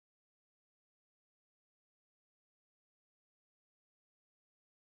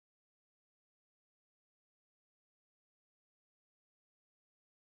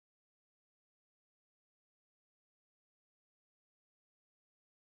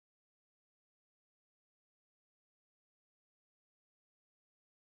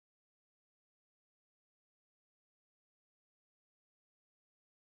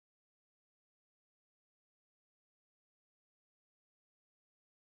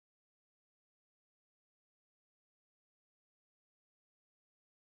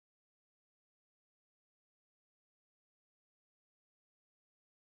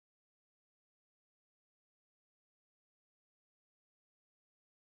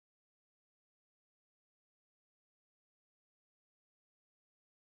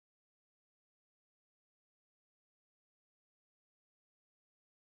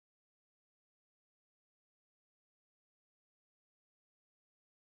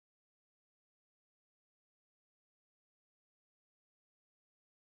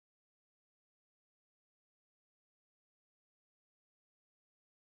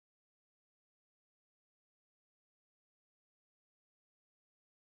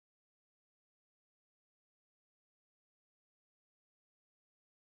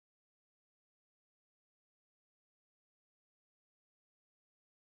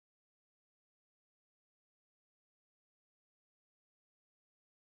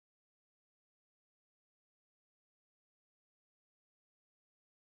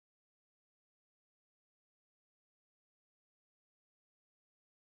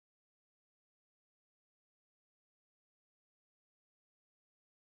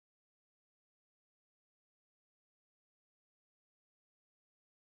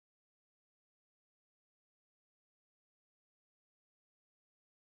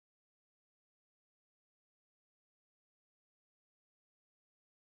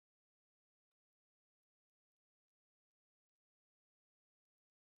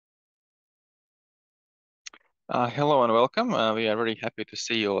Hello and welcome. We are very happy to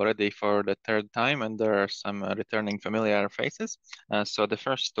see you already for the third time, and there are some returning familiar faces. So the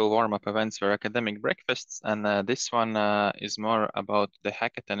first two warm-up events were academic breakfasts, and this one is more about the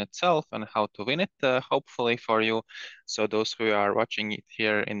hackathon itself and how to win it, hopefully for you. So those who are watching it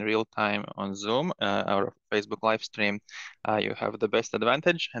here in real time on Zoom or Facebook live stream, you have the best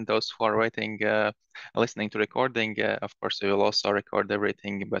advantage, and those who are waiting listening to recording, of course, we will also record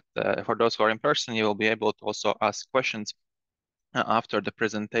everything. But for those who are in person, you will be able to also ask questions after the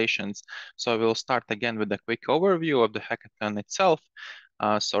presentations. So we'll start again with a quick overview of the hackathon itself.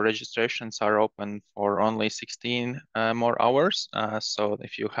 So registrations are open for only 16 more hours. So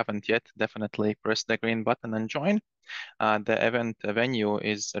if you haven't yet, definitely press the green button and join. The event venue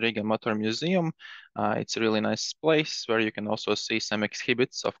is Riga Motor Museum. It's a really nice place where you can also see some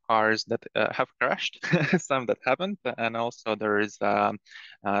exhibits of cars that have crashed, some that haven't, and also there is a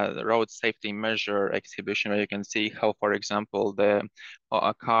road safety measure exhibition where you can see how, for example, the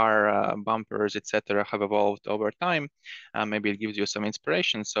car bumpers, etc., have evolved over time. Maybe it gives you some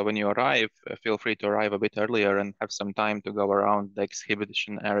inspiration. So when you arrive, feel free to arrive a bit earlier and have some time to go around the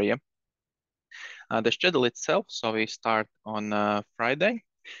exhibition area. The schedule itself, so we start on Friday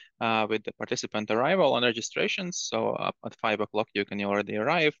with the participant arrival and registrations. So up at 5 o'clock, you can already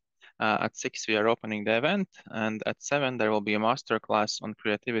arrive. At 6, we are opening the event, and at 7, there will be a master class on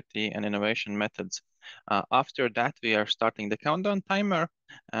creativity and innovation methods. After that, we are starting the countdown timer,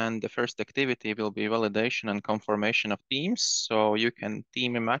 and the first activity will be validation and confirmation of teams. So you can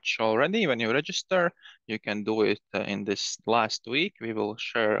team match already when you register. You can do it in this last week. We will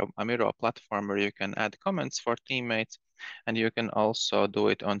share a Miro platform where you can add comments for teammates, and you can also do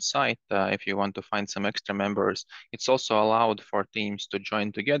it on site if you want to find some extra members. It's also allowed for teams to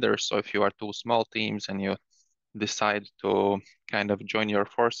join together. So if you are two small teams and you decide to kind of join your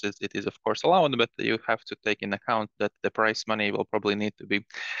forces, it is of course allowed, but you have to take in account that the prize money will probably need to be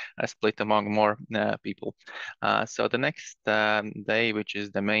split among more people. So the next day, which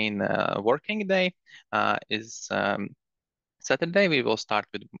is the main working day, is Saturday. We will start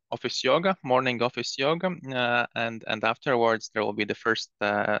with office yoga, morning office yoga, and afterwards there will be the first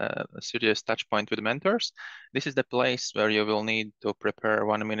serious touch point with mentors. This is the place where you will need to prepare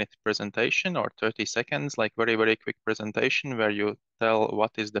 1 minute presentation or 30 seconds, like very, very quick presentation where you tell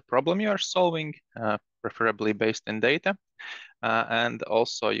what is the problem you are solving, preferably based in data, and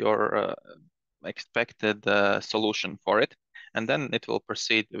also your expected solution for it. And then it will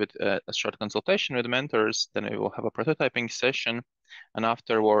proceed with a short consultation with mentors. Then we will have a prototyping session. And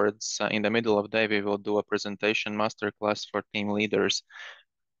afterwards, in the middle of the day, we will do a presentation masterclass for team leaders.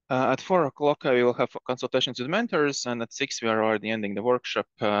 At 4 o'clock, we will have consultations with mentors, and at 6, we are already ending the workshop,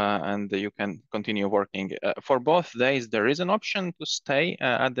 and you can continue working. For both days, there is an option to stay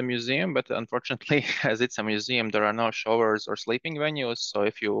at the museum, but unfortunately, as it's a museum, there are no showers or sleeping venues. So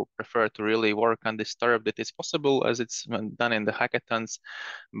if you prefer to really work undisturbed, it is possible as it's done in the hackathons,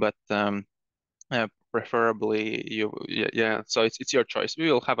 but preferably yeah, so it's your choice.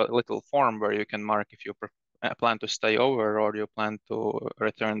 We will have a little form where you can mark if you plan to stay over or you plan to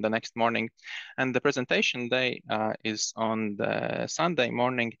return the next morning. And the presentation day is on the Sunday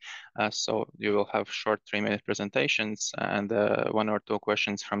morning, so you will have short 3 minute presentations and 1 or 2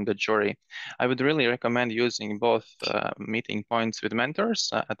 questions from the jury. I would really recommend using both meeting points with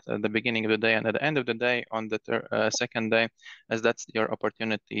mentors at the beginning of the day and at the end of the day on the second day, as that's your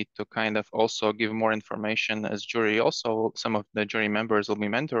opportunity to kind of also give more information as jury. Also, some of the jury members will be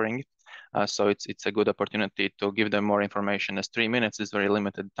mentoring, so it's a good opportunity to give them more information, as 3 minutes is very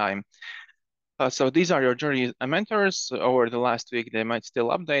limited time. So these are your jury mentors. Over the last week, they might still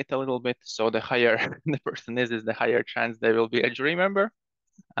update a little bit. So the higher the person is the higher chance they will be a jury member.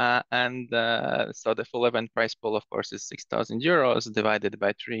 And so the full event price pool, of course, is 6,000 euros divided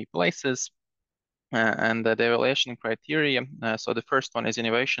by 3 places. And the evaluation criteria. So the first one is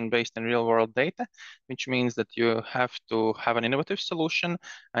innovation based in real world data, which means that you have to have an innovative solution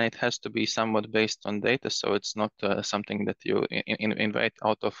and it has to be somewhat based on data. So it's not something that you invite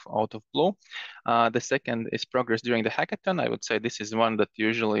out of blue. The second is progress during the hackathon. I would say this is one that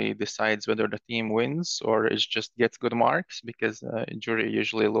usually decides whether the team wins or it just gets good marks, because jury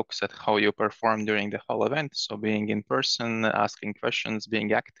usually looks at how you perform during the whole event. So being in person, asking questions,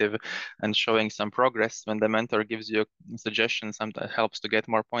 being active, and showing some progress. When the mentor gives you suggestions, sometimes helps to get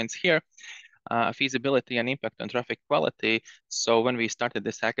more points here. Feasibility and impact on traffic quality. So when we started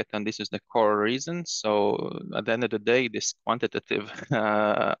this hackathon, this is the core reason. So at the end of the day, this quantitative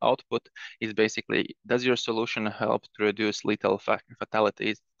output is basically, does your solution help to reduce lethal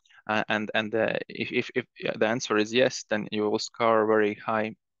fatalities? And if the answer is yes, then you will score very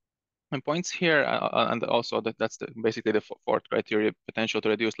high points here, and also that's basically the fourth criteria: potential to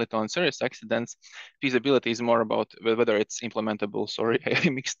reduce little and serious accidents. Feasibility is more about whether it's implementable. Sorry, I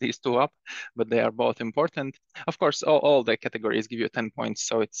mixed these two up, but they are both important. Of course, all the categories give you 10 points,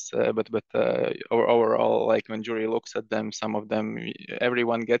 so it's overall, like when jury looks at them, some of them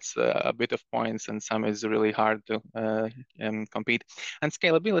everyone gets a bit of points, and some is really hard to compete. And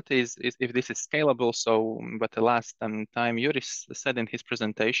scalability is if this is scalable. So, but the last time Yuris said in his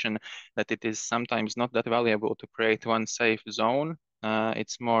presentation that it is sometimes not that valuable to create one safe zone.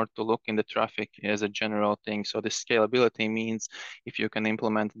 It's more to look in the traffic as a general thing. So the scalability means if you can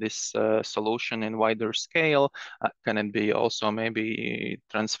implement this solution in wider scale, can it be also maybe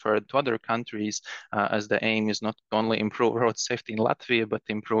transferred to other countries, as the aim is not only improve road safety in Latvia, but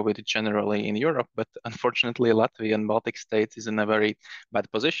improve it generally in Europe. But unfortunately, Latvia and Baltic states is in a very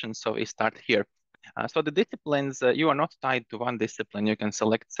bad position. So we start here. So the disciplines, you are not tied to one discipline. You can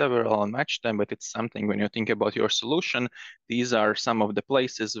select several and match them, but it's something when you think about your solution, these are some of the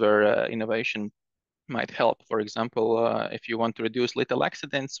places where innovation might help. For example, if you want to reduce little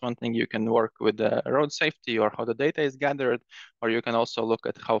accidents, one thing you can work with road safety or how the data is gathered, or you can also look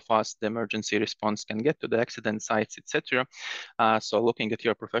at how fast the emergency response can get to the accident sites, etc. So looking at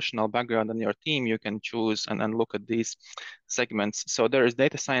your professional background and your team, you can choose and look at these segments. So there is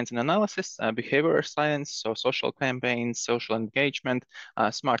data science and analysis, behavioral science, so social campaigns, social engagement,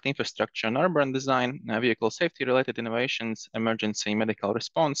 smart infrastructure and urban design, vehicle safety related innovations, emergency medical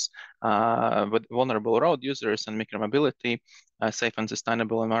response, with vulnerable road users and micromobility, safe and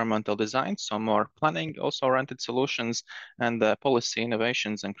sustainable environmental design, so more planning also oriented solutions, and policy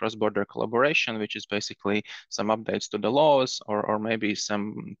innovations and cross-border collaboration, which is basically some updates to the laws or maybe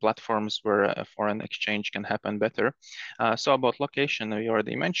some platforms where foreign exchange can happen better. So about location, we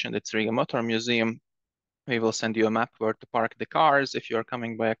already mentioned it's Riga Motor Museum. We will send you a map where to park the cars if you're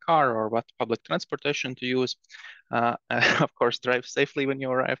coming by a car, or what public transportation to use. Of course, drive safely when you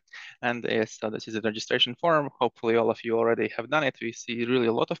arrive. And so this is a registration form. Hopefully all of you already have done it. We see really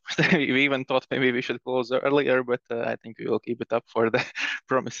a lot of, we even thought maybe we should close earlier, but I think we will keep it up for the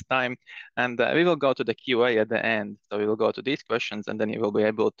promised time. And we will go to the QA at the end. So we will go to these questions and then you will be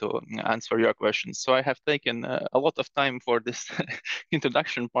able to answer your questions. So I have taken a lot of time for this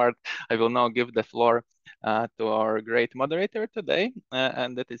introduction part. I will now give the floor to our great moderator today,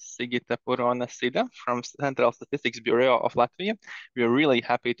 and that is Sigita Purona-Sida from Central Statistics Bureau of Latvia. We are really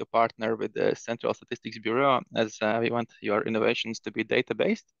happy to partner with the Central Statistics Bureau as we want your innovations to be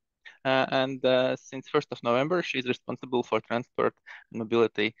data-based. And since 1st of November, she's responsible for transport and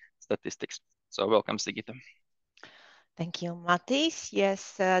mobility statistics. So welcome, Sigita. Thank you, Matis.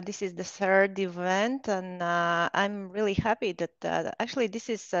 Yes, this is the third event, and I'm really happy that actually this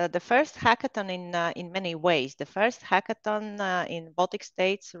is the first hackathon in many ways. The first hackathon in Baltic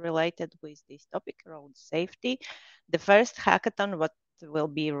states related with this topic, road safety. The first hackathon what will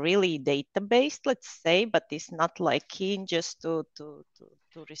be really data-based, let's say, but it's not like keen just to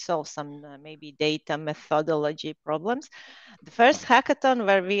resolve some maybe data methodology problems. The first hackathon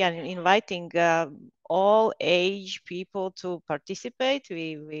where we are inviting all age people to participate.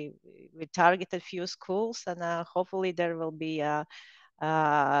 We targeted few schools, and hopefully there will be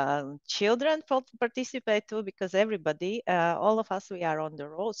children participate too, because everybody, all of us, we are on the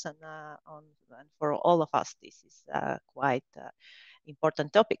roads, and for all of us, this is quite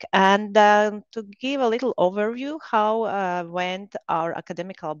important topic. And to give a little overview how went our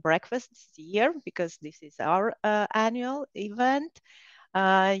academical breakfast this year, because this is our annual event.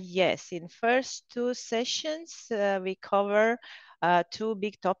 Yes, in first two sessions, we cover two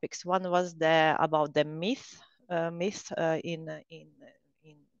big topics. One was about the myth in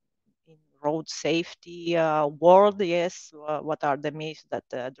road safety world. Yes, what are the myths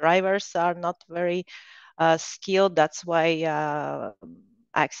that drivers are not very skilled? That's why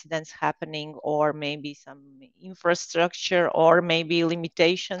accidents happening, or maybe some infrastructure, or maybe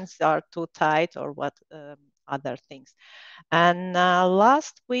limitations are too tight, or what other things. And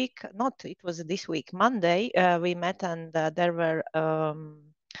last week, not, it was this week, Monday, we met, and there were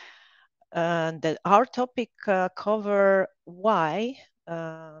our topic cover why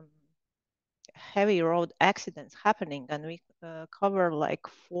heavy road accidents happening, and we cover like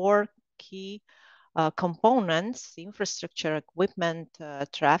four key components: infrastructure, equipment,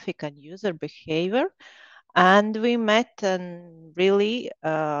 traffic, and user behavior. And we met really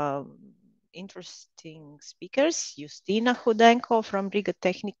interesting speakers. Justina Hudenko from Riga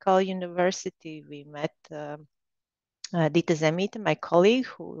Technical University. We met Dita Zemite, my colleague,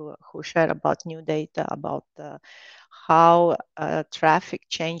 who shared about new data about how traffic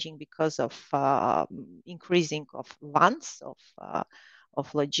changing because of increasing of vans, of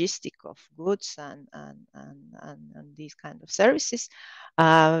logistic of goods and these kind of services.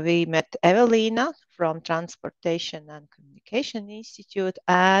 We met Evelina from Transportation and Communication Institute,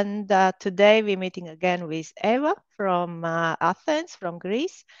 and today we're meeting again with Eva from Athens, from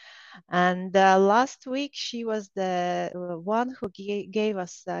Greece. And last week, she was the one who gave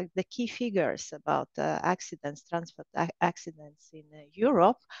us the key figures about accidents, transport accidents in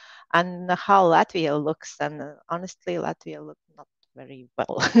Europe, and how Latvia looks. And honestly, Latvia looked not very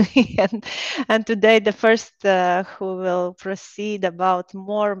well. and today, the first who will proceed about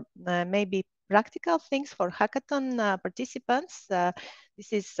more maybe practical things for hackathon participants.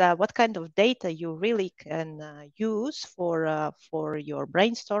 This is what kind of data you really can use for your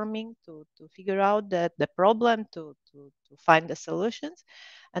brainstorming to figure out the problem, to find the solutions.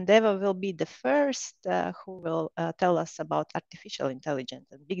 And Eva will be the first who will tell us about artificial intelligence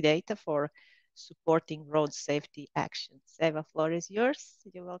and big data for supporting road safety actions. Eva, floor is yours.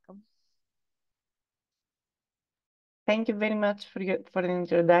 You're welcome. Thank you very much for the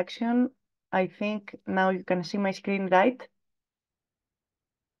introduction. I think now you can see my screen, right?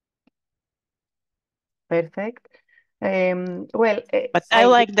 Perfect. Well, but I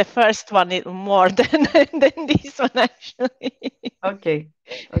like the first one more than this one, actually. Okay.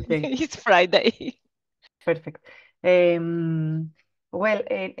 It's Friday. Perfect. Well,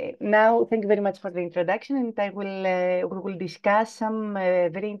 now thank you very much for the introduction, and we will discuss some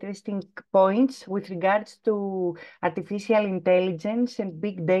very interesting points with regards to artificial intelligence and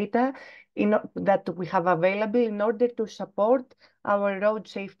big data that we have available in order to support our road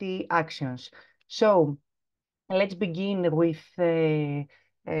safety actions. So let's begin with the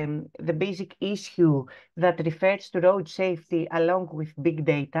basic issue that refers to road safety along with big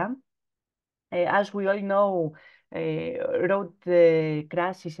data. As we all know, road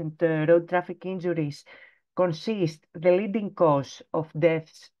crashes and road traffic injuries consist the leading cause of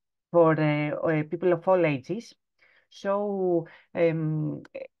deaths for people of all ages. So, and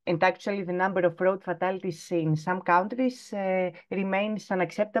actually the number of road fatalities in some countries remains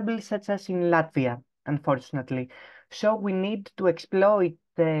unacceptable, such as in Latvia, unfortunately. So we need to exploit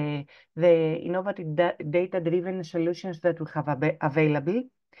the innovative data-driven solutions that we have available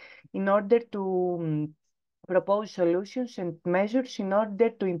in order to propose solutions and measures in order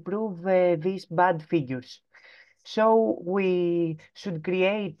to improve these bad figures. So we should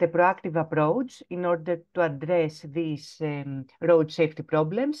create a proactive approach in order to address these road safety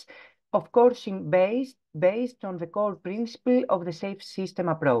problems, of course, based on the core principle of the safe system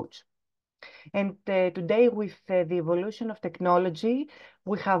approach. And today, with the evolution of technology,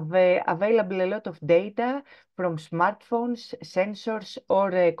 we have available a lot of data from smartphones, sensors,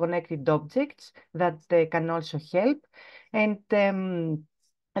 or connected objects that can also help. And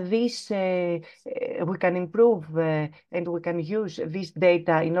this we can improve and we can use this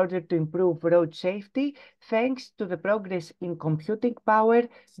data in order to improve road safety thanks to the progress in computing power,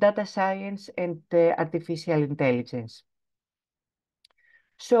 data science, and artificial intelligence.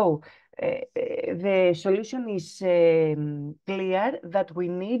 So the solution is clear that we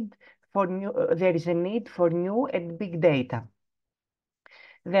need for new, there is a need for new and big data.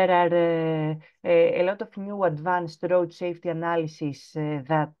 There are a lot of new advanced road safety analysis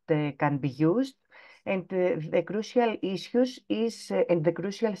that can be used, and the crucial issues and the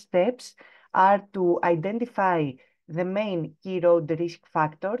crucial steps are to identify the main key road risk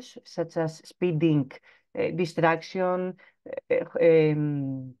factors, such as speeding, distraction,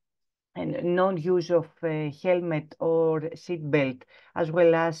 and non-use of helmet or seatbelt, as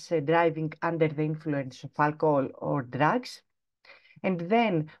well as driving under the influence of alcohol or drugs. And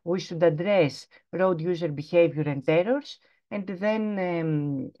then we should address road user behavior and errors, and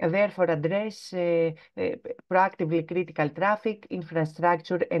then therefore address proactively critical traffic,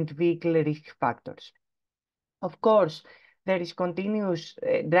 infrastructure, and vehicle risk factors. Of course, there is continuous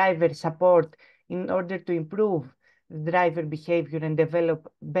driver support in order to improve driver behavior and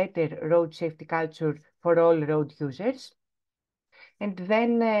develop better road safety culture for all road users. And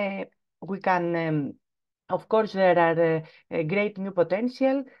then we can, of course, there are a great new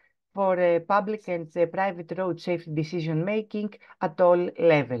potential for public and private road safety decision making at all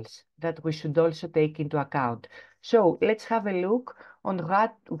levels that we should also take into account. So let's have a look on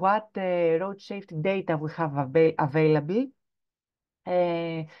what road safety data we have available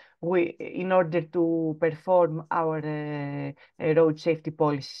in order to perform our road safety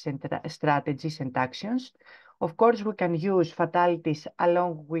policies and strategies and actions. Of course, we can use fatalities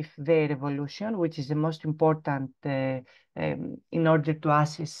along with their evolution, which is the most important in order to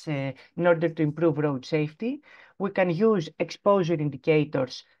assess, in order to improve road safety. We can use exposure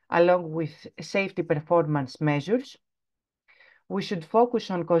indicators along with safety performance measures. we should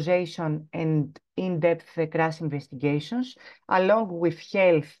focus on causation and in-depth crash investigations, along with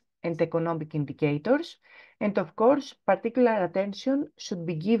health and economic indicators. And of course, particular attention should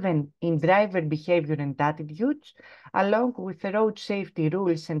be given in driver behavior and attitudes, along with road safety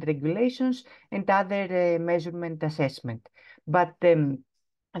rules and regulations and other measurement assessment. But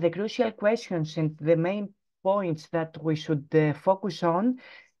the crucial questions and the main points that we should focus on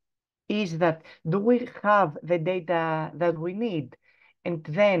is that, do we have the data that we need? And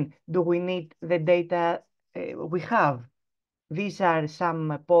then, do we need the data we have? These are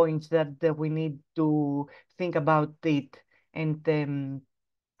some points that we need to think about it and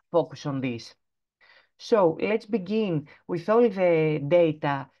focus on this. So let's begin with all the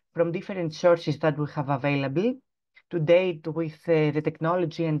data from different sources that we have available. To date, with the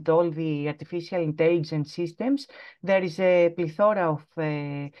technology and all the artificial intelligence systems, there is a plethora of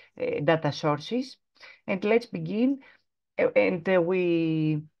data sources. And let's begin. And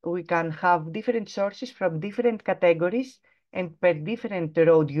we can have different sources from different categories and per different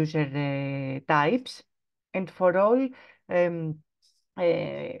road user types, and for all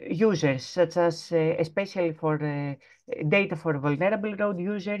users, such as especially for data for vulnerable road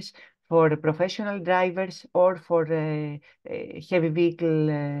users, for professional drivers, or for heavy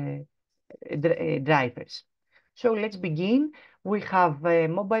vehicle drivers. So let's begin. We have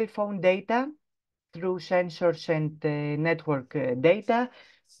mobile phone data through sensors and network data.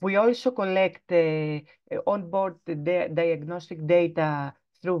 We also collect onboard diagnostic data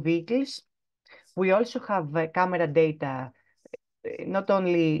through vehicles. We also have camera data, not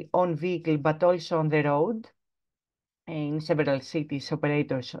only on vehicle, but also on the road in several cities,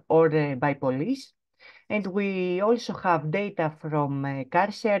 operators, or by police. And we also have data from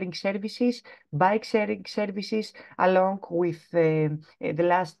car sharing services, bike sharing services, along with the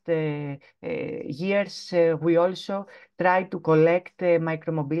last years, we also try to collect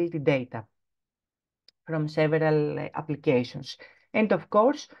micromobility data from several applications. And of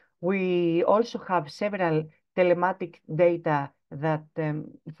course, we also have several telematic data that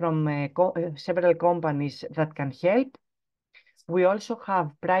from several companies that can help. We also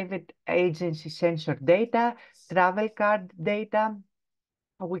have private agency sensor data, travel card data.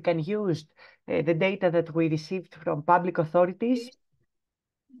 We can use the data that we received from public authorities,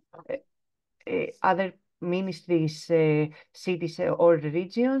 other ministries, cities, or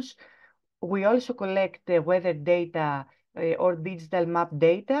regions. We also collect weather data or digital map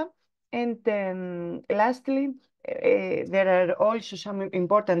data. And lastly, there are also some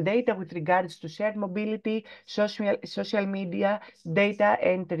important data with regards to shared mobility, social media data,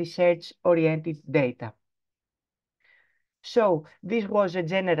 and research-oriented data. So this was a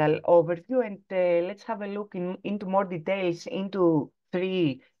general overview, and let's have a look into more details into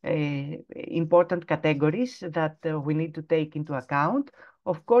three important categories that we need to take into account.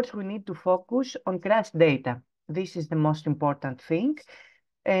 Of course, we need to focus on crash data. This is the most important thing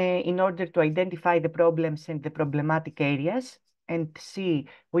in order to identify the problems and the problematic areas and see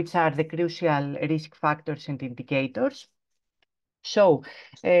which are the crucial risk factors and indicators. So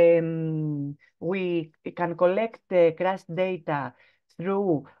we can collect crash data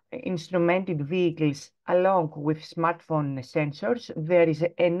through instrumented vehicles along with smartphone sensors. There is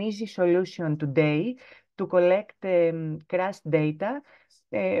an easy solution today to collect crash data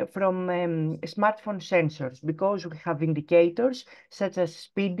from smartphone sensors, because we have indicators such as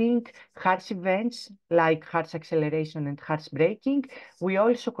speeding, harsh events like harsh acceleration and harsh braking. We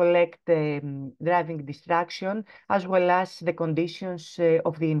also collect driving distraction, as well as the conditions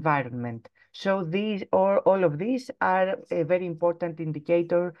of the environment. So these, or all of these, are very important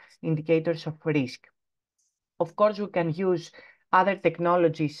indicators of risk. Of course, we can use other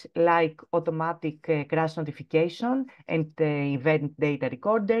technologies like automatic crash notification and event data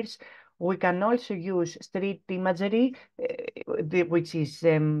recorders. We can also use street imagery, which is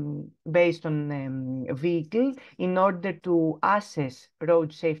based on vehicle, in order to assess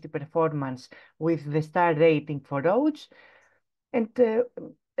road safety performance with the star rating for roads. And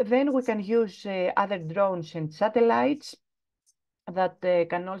then we can use other drones and satellites that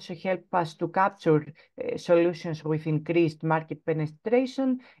can also help us to capture solutions with increased market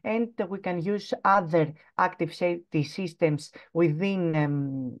penetration, and we can use other active safety systems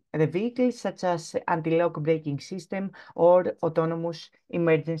within the vehicles, such as anti-lock braking system or autonomous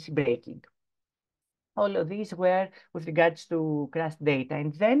emergency braking. All of these were with regards to crash data.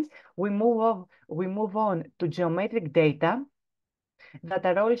 And then we move on to geometric data that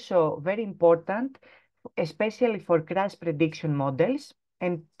are also very important, especially for crash prediction models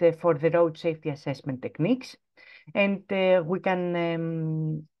and for the road safety assessment techniques. And we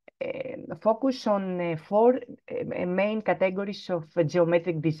can focus on four main categories of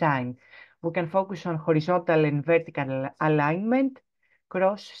geometric design. We can focus on horizontal and vertical alignment,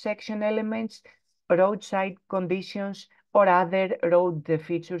 cross-section elements, roadside conditions, or other road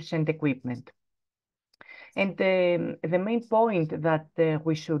features and equipment. And the main point that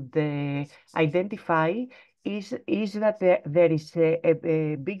we should identify is that there is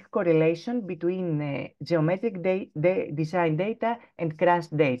a big correlation between geometric design data and crash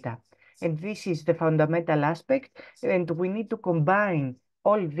data. And this is the fundamental aspect, and we need to combine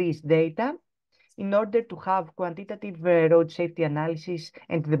all this data in order to have quantitative road safety analysis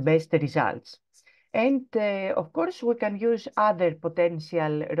and the best results. And of course, we can use other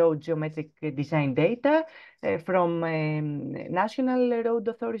potential road geometric design data from national road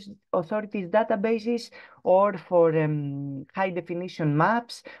authorities databases, or for high definition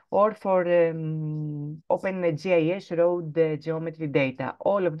maps, or for OpenGIS road geometry data.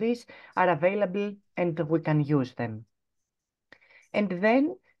 All of these are available and we can use them. And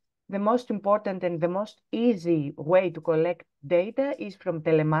then the most important and the most easy way to collect data is from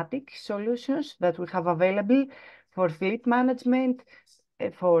telematic solutions that we have available for fleet management,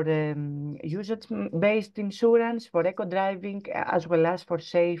 for usage-based insurance, for eco-driving, as well as for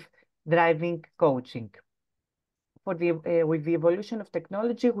safe driving coaching. With the evolution of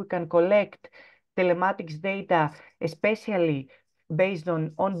technology, we can collect telematics data, especially based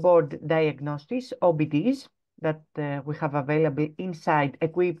on onboard diagnostics, OBDs, that we have available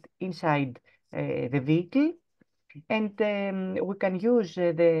equipped inside the vehicle. And we can use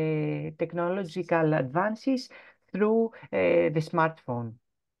the technological advances through the smartphone.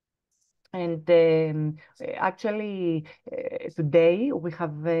 And actually, today we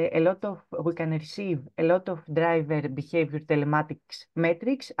have we can receive a lot of driver behavior telematics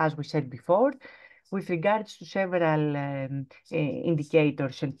metrics, as we said before, with regards to several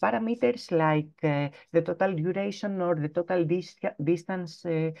indicators and parameters like the total duration or the total distance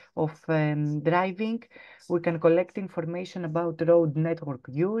of driving. We can collect information about road network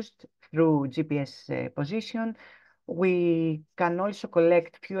used through GPS position. We can also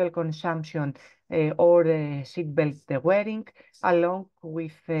collect fuel consumption or seatbelt wearing, along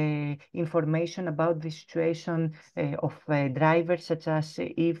with information about the situation of driver, such as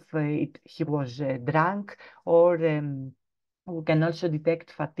if he was drunk, or we can also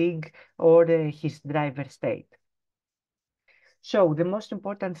detect fatigue or his driver state. So the most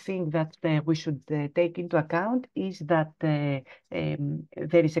important thing that we should take into account is that there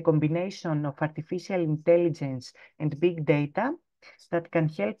is a combination of artificial intelligence and big data that can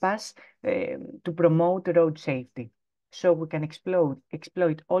help us to promote road safety. So we can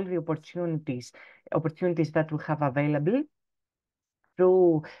exploit all the opportunities that we have available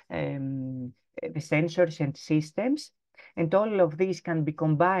through the sensors and systems. And all of these can be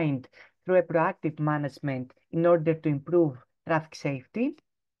combined through a proactive management in order to improve traffic safety.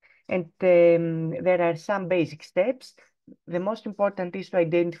 And there are some basic steps. The most important is to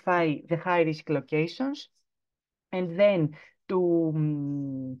identify the high-risk locations, and then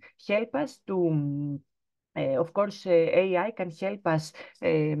to help us to of course, AI can help us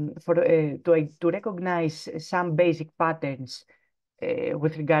to recognize some basic patterns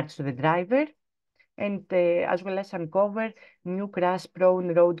with regards to the driver, and as well as uncover new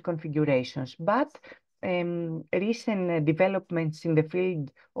crash-prone road configurations. But recent developments in the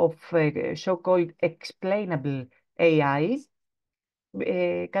field of so-called explainable AI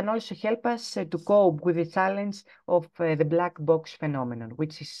can also help us to cope with the challenge of the black box phenomenon,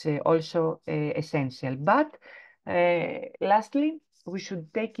 which is also essential. But lastly, we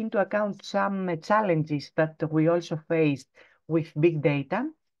should take into account some challenges that we also faced with big data,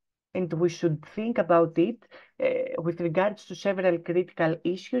 and we should think about it with regards to several critical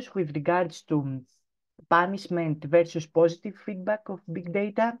issues with regards to punishment versus positive feedback of big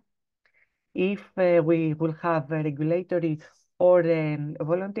data. If we will have regulatory or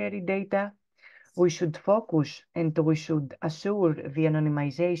voluntary data, we should focus and we should assure the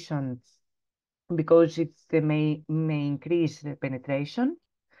anonymization because it may increase the penetration.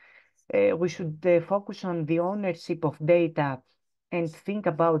 We should focus on the ownership of data and think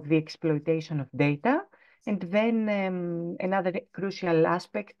about the exploitation of data. And then another crucial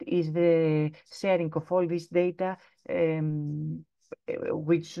aspect is the sharing of all this data,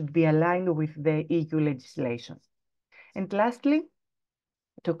 which should be aligned with the EU legislation. And lastly,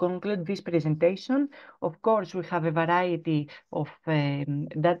 to conclude this presentation, of course, we have a variety of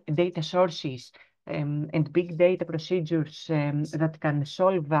data sources and big data procedures that can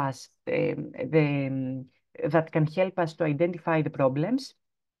solve us, that can help us to identify the problems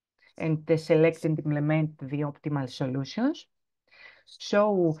and select and implement the optimal solutions.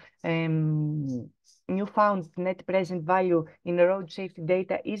 So newfound net present value in road safety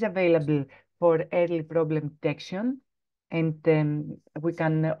data is available for early problem detection, and we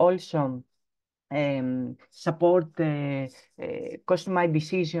can also support customized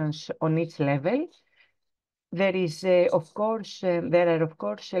decisions on each level. There are of course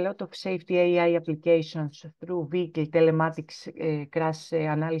a lot of safety AI applications through vehicle telematics crash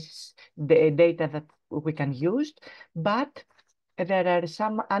analysis data that we can use, but there are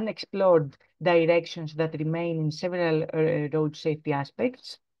some unexplored directions that remain in several road safety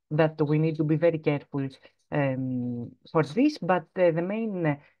aspects that we need to be very careful for this. But the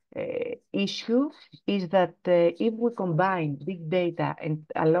main issue is that if we combine big data and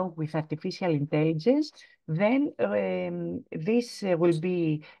along with artificial intelligence, then this will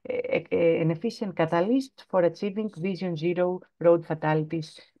be an efficient catalyst for achieving Vision Zero road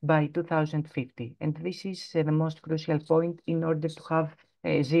fatalities by 2050. And this is the most crucial point in order to have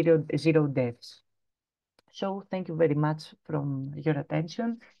zero deaths. So thank you very much from your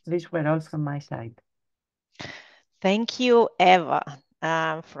attention. These were all from my side. Thank you, Eva.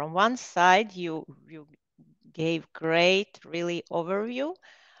 From one side, you gave great, really overview.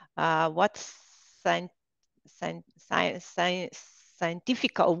 What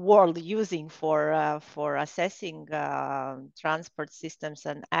scientific world using for assessing transport systems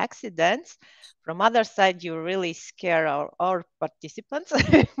and accidents. From other side, you really scare our participants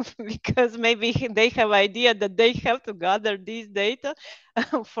because maybe they have idea that they have to gather these data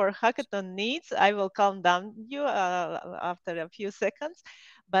for hackathon needs. I will calm down you after a few seconds.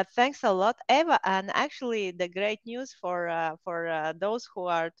 But thanks a lot, Eva. And actually, the great news for those who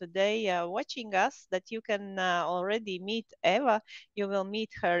are today watching us, that you can already meet Eva. You will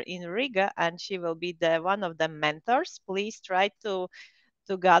meet her in Riga, and she will be one of the mentors. Please try to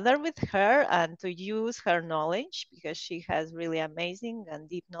gather with her and to use her knowledge, because she has really amazing and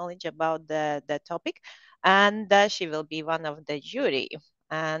deep knowledge about the topic, and she will be one of the jury.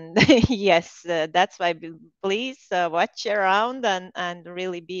 And yes, that's why please watch around and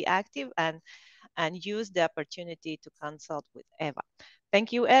really be active and use the opportunity to consult with Eva.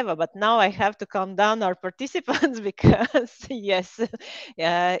 Thank you, Eva. But now I have to calm down our participants because yes,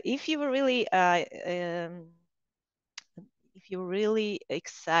 if you were really if you're really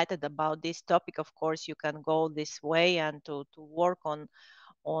excited about this topic, of course, you can go this way and to work on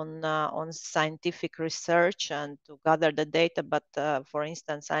scientific research and to gather the data. But for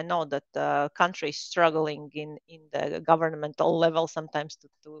instance, I know that countries struggling in the governmental level sometimes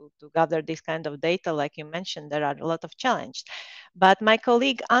to gather this kind of data. Like you mentioned, there are a lot of challenges. But my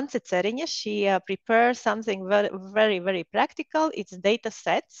colleague Ance Cerinja, she prepared something very, very, very practical. It's data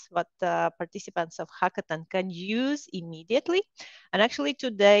sets what participants of hackathon can use immediately. And actually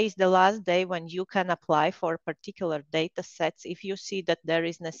today is the last day when you can apply for particular data sets. If you see that there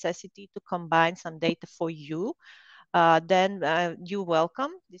is necessity to combine some data for you, then you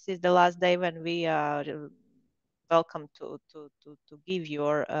welcome. This is the last day when we are welcome to give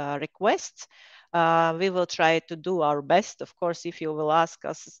your requests. We will try to do our best. Of course, if you will ask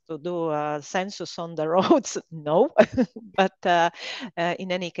us to do a census on the roads, no. But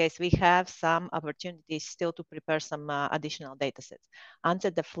in any case, we have some opportunities still to prepare some additional data sets. Ante,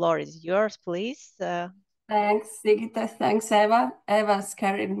 the floor is yours, please. Thanks, Sigita. Thanks, Eva. Eva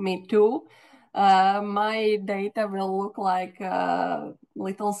scared me too. My data will look like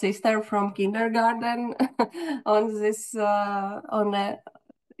little sister from kindergarten on this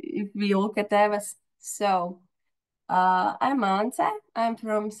if we look at Eva's. So I'm Ance. I'm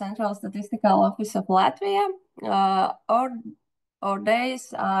from Central Statistical Office of Latvia. Our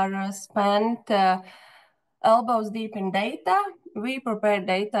days are spent elbows deep in data. We prepare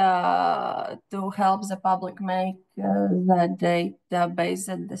data to help the public make the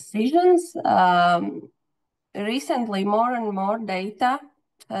data-based decisions. Recently, more and more data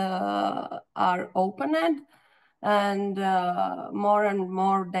are opened, and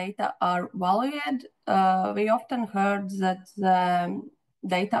more data are valued. We often heard that the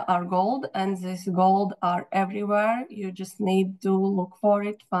data are gold, and this gold are everywhere. You just need to look for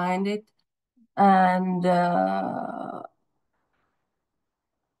it, find it, and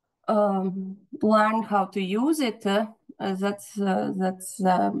learn how to use it.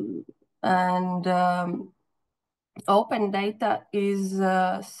 Open data is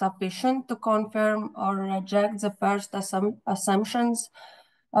sufficient to confirm or reject the first assumptions.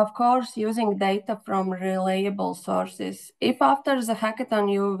 Of course, using data from reliable sources. If after the hackathon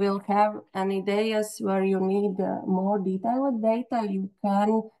you will have any ideas where you need more detailed data, you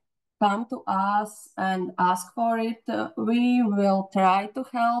can come to us and ask for it. We will try to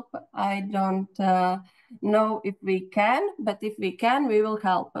help. I don't know if we can, but if we can, we will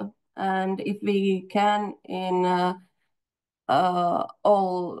help. And if we can in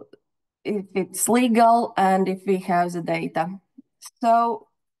all, if it's legal and if we have the data. So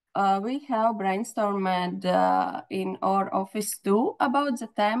we have brainstormed in our office too about the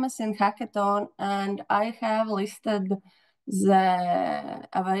themes in hackathon, and I have listed the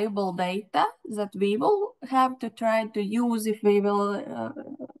available data that we will have to try to use if we will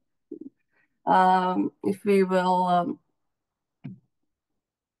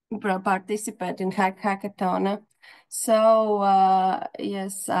participate in hackathon. So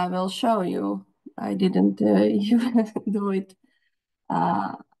yes, I will show you. I didn't do it.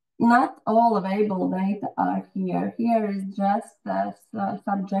 Not all available data are here. Here is just a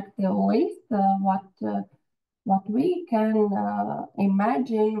subjective list, what we can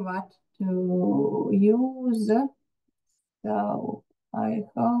imagine what to use. So I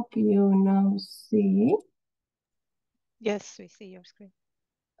hope you now see. Yes, we see your screen.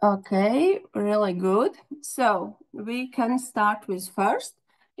 Okay, really good. So we can start with first.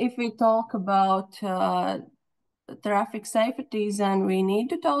 If we talk about traffic safety, then we need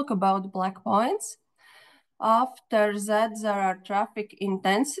to talk about black points. After that, there are traffic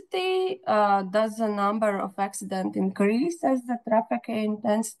intensity. Does the number of accidents increase as the traffic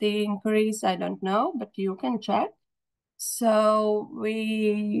intensity increase? I don't know, but you can check. So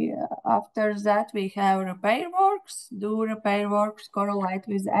after that, we have repair works. Do repair works correlate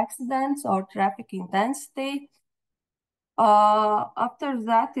with accidents or traffic intensity? After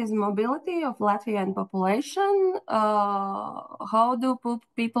that is mobility of Latvian population. How do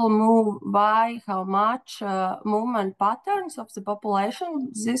people move? Why? How much? Movement patterns of the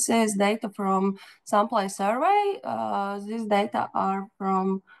population. This is data from sample survey. These data are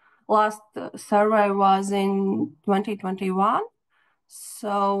from last survey was in 2021.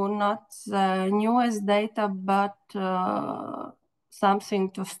 So not the newest data, but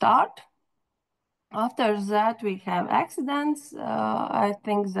something to start. After that, we have accidents. I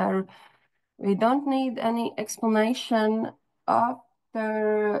think we don't need any explanation.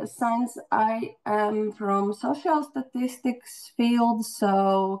 After science, I am from social statistics field,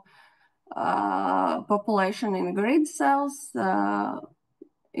 so population in grid cells.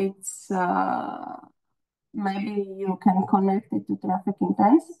 It's maybe you can connect it to traffic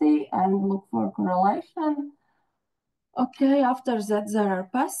intensity and look for correlation. Okay, after that, there are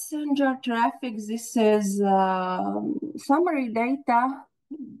passenger traffic. This is summary data.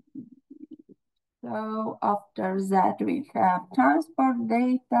 So after that, we have transport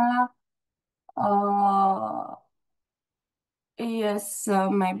data. Yes,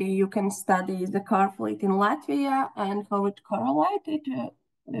 maybe you can study the car fleet in Latvia and how it correlated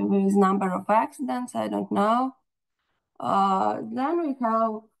with number of accidents. I don't know. Then we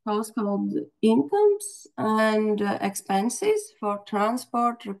have household incomes and expenses for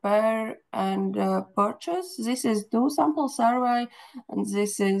transport, repair, and purchase. This is two sample survey, and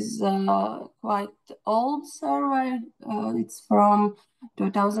this is quite old survey. It's from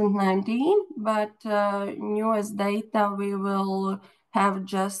 2019, but newest data we will have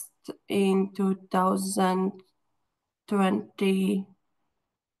just in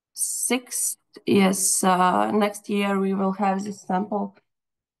 2026. Yes, next year we will have this sample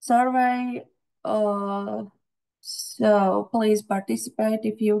survey. So please participate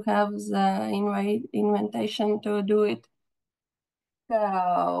if you have the invitation to do it.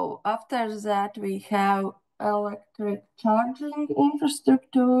 So after that, we have electric charging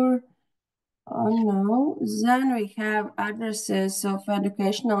infrastructure. No. Then we have addresses of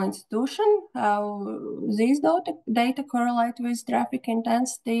educational institution, how these data correlate with traffic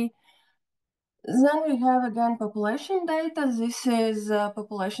intensity. Then we have again population data. This is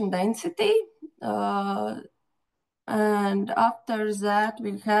population density. And after that,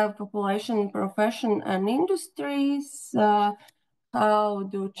 we have population, profession, and industries. How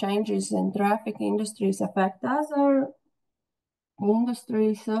do changes in traffic industries affect other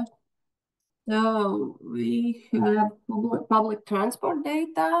industries? So we have public transport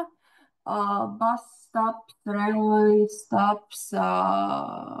data, bus stops, railway stops,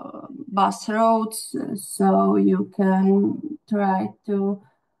 bus roads. So you can try to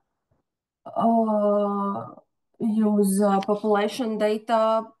use population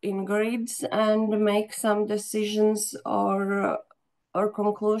data in grids and make some decisions or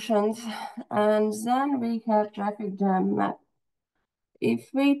conclusions. And then we have traffic jam map. If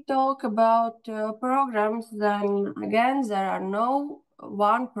we talk about programs, then again, there are no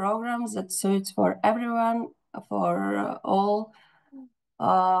one program that suits for everyone, for all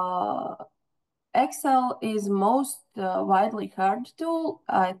Excel is most widely heard tool.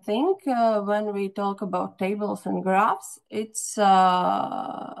 I think when we talk about tables and graphs, it's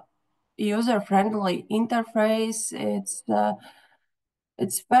user-friendly interface.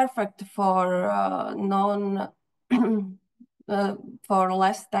 It's perfect for for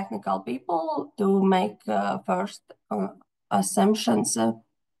less technical people to make first assumptions.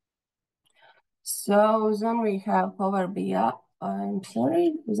 So then we have Power BI. I'm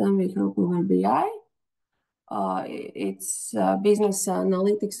sorry. Then we have Power BI. It's business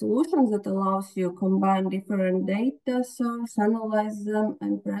analytics solutions that allows you combine different data sources, analyze them,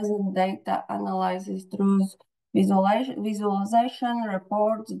 and present data analysis through visualization,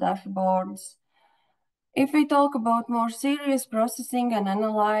 reports, dashboards. If we talk about more serious processing and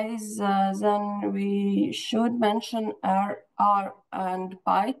analyze, then we should mention R and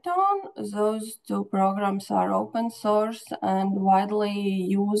Python. Those two programs are open source and widely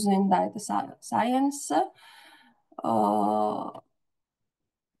used in data science.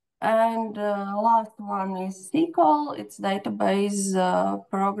 And last one is SQL. It's database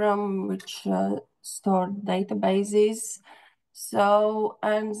program which store databases. So,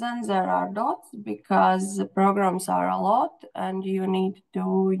 and then there are dots because the programs are a lot and you need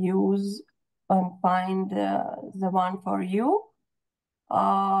to use and find the one for you.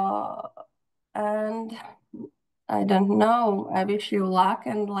 And I don't know, I wish you luck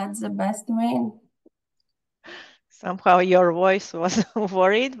and let the best win. Somehow your voice was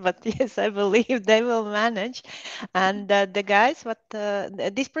worried, but yes, I believe they will manage. And the guys,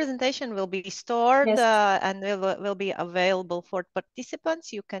 this presentation will be stored Yes. and will be available for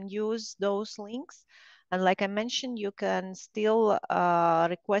participants. You can use those links. And like I mentioned, you can still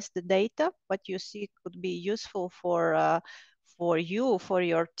request the data. What you see could be useful for you, for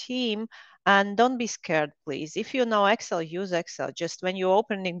your team. And don't be scared, please. If you know Excel, use Excel. Just when you're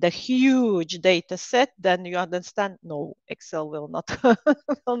opening the huge data set, then you understand, no, Excel will not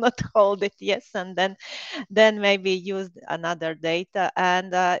will not hold it. Yes, and then maybe use another data.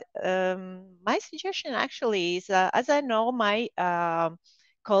 And my suggestion actually is, as I know my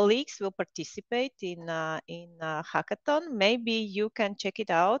colleagues will participate in hackathon. Maybe you can check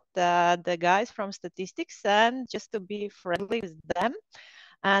it out, the guys from statistics, and just to be friendly with them,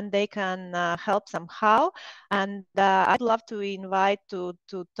 and they can help somehow. And I'd love to invite to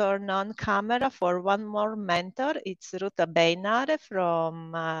turn on camera for one more mentor. It's Ruta Beinare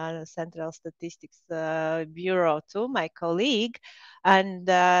from Central Statistics Bureau too, my colleague. And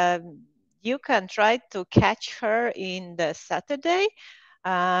you can try to catch her in the Saturday.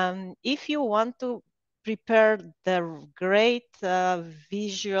 If you want to prepare the great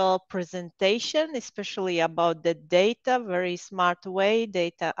visual presentation, especially about the data, very smart way,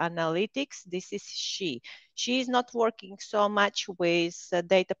 data analytics. This is she. She is not working so much with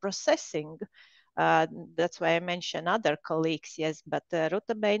data processing. That's why I mentioned other colleagues, yes, but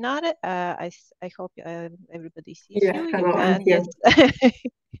Ruta Beinare, I hope everybody sees Yeah, you. hello, You can, I'm here. yes,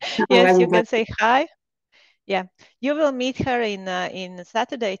 Hello, yes, you can everybody. say hi. Yeah, you will meet her in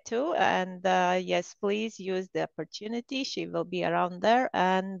Saturday too, and yes, please use the opportunity. She will be around there,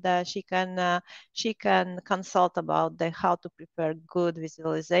 and she can consult about how to prepare good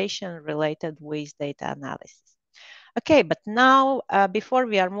visualization related with data analysis. Okay, but now before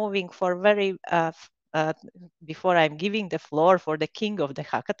we are moving for before I'm giving the floor for the king of the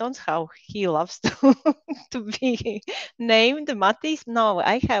hackathons, how he loves to to be named, Matis. No,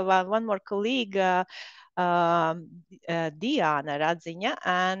 I have one more colleague. Diana Radziņa,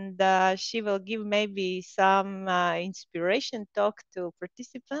 and she will give maybe some inspiration talk to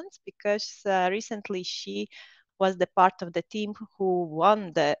participants, because recently she was the part of the team who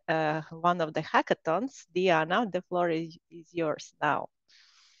won the one of the hackathons. Diana, the floor is yours now.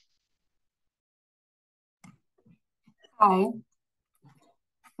 Hi,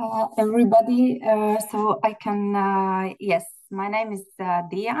 everybody. So I can, yes, my name is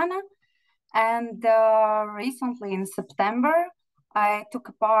Diana, and recently in September, I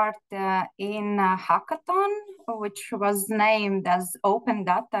took part in a hackathon, which was named as Open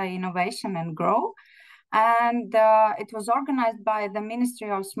Data Innovation and Grow. And it was organized by the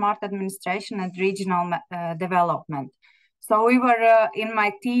Ministry of Smart Administration and Regional Development. So we were in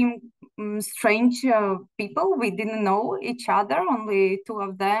my team, strange people. We didn't know each other, only two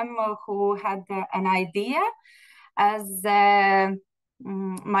of them who had an idea as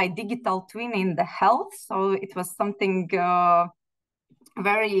my digital twin in the health. So it was something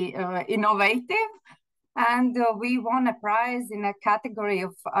very innovative. And we won a prize in a category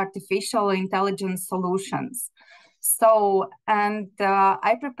of artificial intelligence solutions. So, and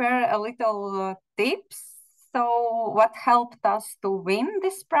I prepare a little tips. So what helped us to win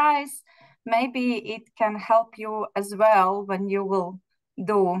this prize? maybe it can help you as well when you will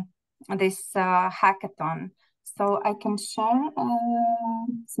do this hackathon. So I can share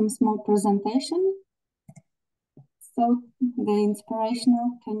some small presentation. So the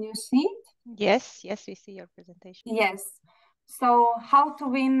inspirational, can you see it? Yes, yes, we see your presentation. Yes. So how to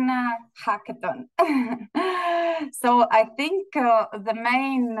win hackathon? So I think the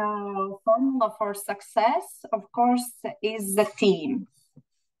main formula for success, of course, is the team.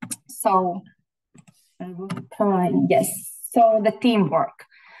 So I will try, yes. So the teamwork.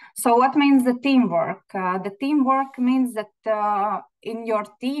 So what means the teamwork? The teamwork means that in your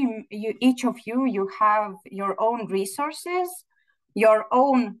team, each of you have your own resources, your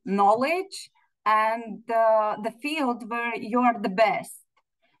own knowledge, and the field where you are the best.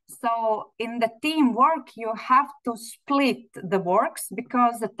 So in the teamwork, you have to split the works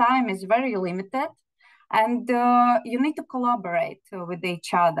because the time is very limited, and you need to collaborate with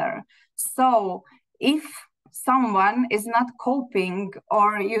each other. So if someone is not coping,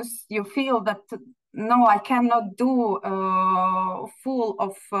 or you feel that no, I cannot do full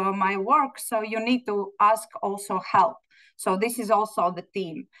of my work, so you need to ask also help. So this is also the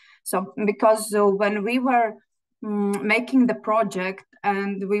team. So because when we were making the project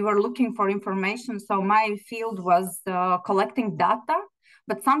and we were looking for information, so my field was collecting data.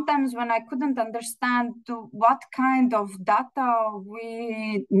 But sometimes when I couldn't understand what kind of data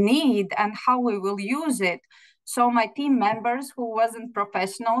we need and how we will use it, so my team members who wasn't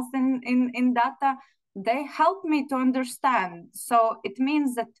professionals in data, they helped me to understand. So it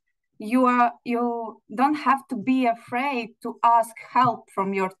means that you don't have to be afraid to ask help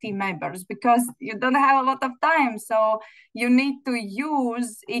from your team members because you don't have a lot of time. So you need to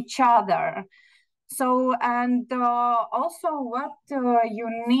use each other. So, and also what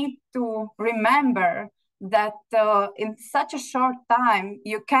you need to remember that in such a short time,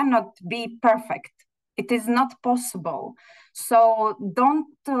 you cannot be perfect. It is not possible. So don't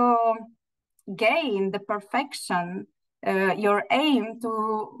gain the perfection. Your aim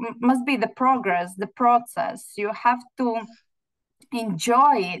must be the progress, the process. You have to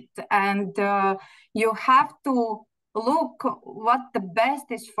enjoy it, and you have to look what the best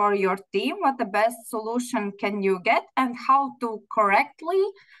is for your team, what the best solution can you get, and how to correctly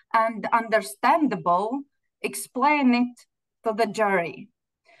and understandable explain it to the jury.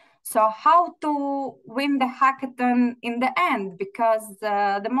 So how to win the hackathon in the end, because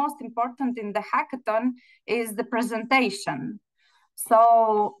the most important in the hackathon is the presentation.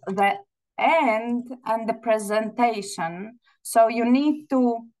 So the end and the presentation. So you need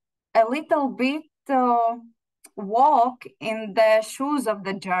to a little bit walk in the shoes of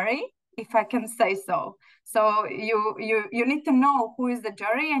the jury, if I can say so. So you need to know who is the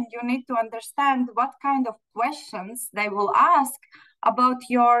jury, and you need to understand what kind of questions they will ask about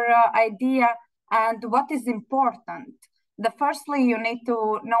your idea and what is important. Firstly, you need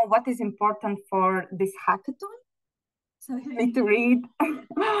to know what is important for this hackathon. So you need to read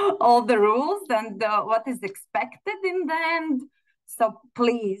all the rules and what is expected in the end. So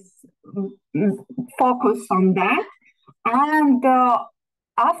please focus on that. And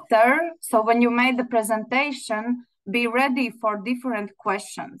after, so when you made the presentation, be ready for different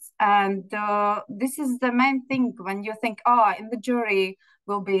questions. And this is the main thing when you think, oh, in the jury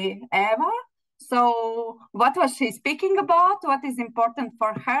will be Eva. So what was she speaking about? What is important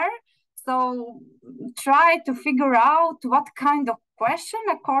for her? So try to figure out what kind of question,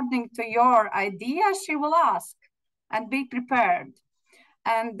 according to your idea, she will ask, and be prepared.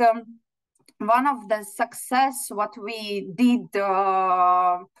 And one of the success, what we did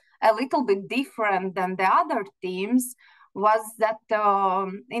a little bit different than the other teams, was that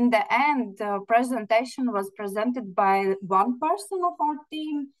in the end, presentation was presented by one person of our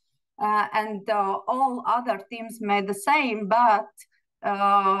team, and all other teams made the same, but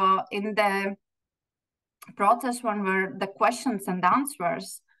in the process when were the questions and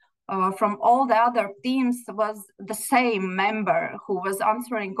answers from all the other teams was the same member who was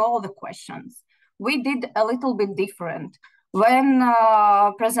answering all the questions. We did a little bit different. When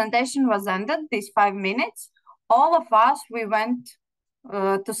presentation was ended, these 5 minutes, all of us, we went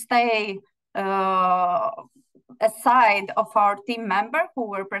to stay aside of our team member who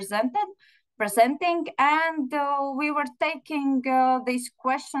were presenting, and we were taking these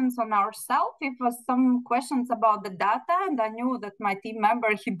questions on ourselves. It was some questions about the data, and I knew that my team member,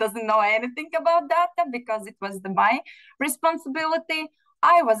 he doesn't know anything about data because it was my responsibility.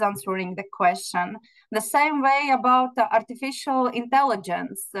 I was answering the question. The same way about artificial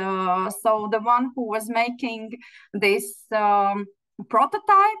intelligence. So the one who was making this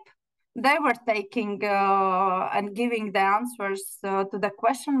prototype, they were taking and giving the answers to the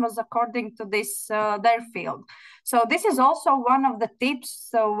question was according to this their field. So this is also one of the tips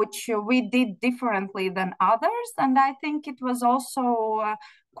which we did differently than others, and I think it was also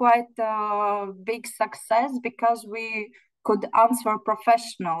quite a big success because we could answer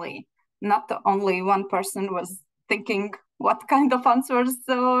professionally. Not only one person was thinking what kind of answers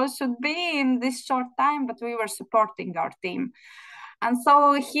should be in this short time, but we were supporting our team. And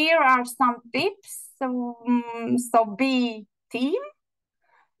so here are some tips. So be team,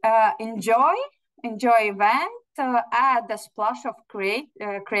 enjoy event, add a splash of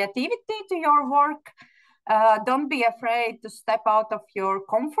creativity to your work. Don't be afraid to step out of your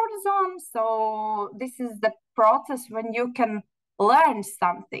comfort zone. So this is the process when you can learn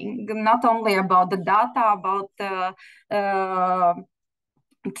something, not only about the data, about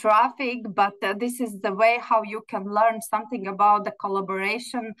traffic, but this is the way how you can learn something about the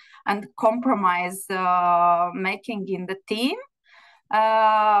collaboration and compromise making in the team.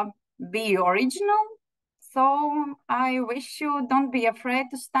 Be original. So I wish you don't be afraid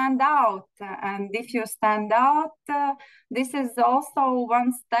to stand out. And if you stand out, this is also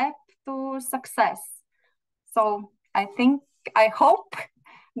one step to success. So I hope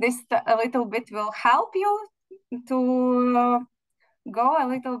this a little bit will help you to go a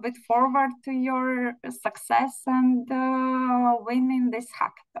little bit forward to your success and win in this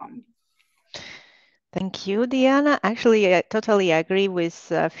hackathon. Thank you, Diana. Actually, I totally agree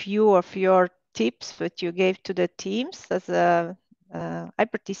with a few of your tips that you gave to the teams. As I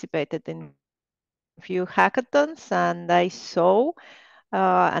participated in a few hackathons, and I saw,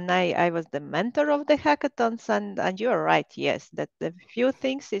 and I was the mentor of the hackathons, and you're right, yes, that the few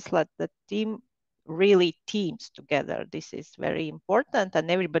things is like the team really teams together. This is very important, and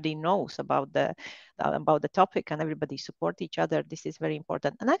everybody knows about the topic, and everybody support each other. This is very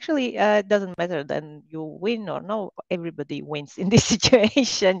important. And actually, it doesn't matter then you win or no. Everybody wins in this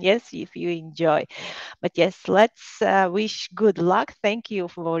situation. Yes, if you enjoy. But yes, let's wish good luck. Thank you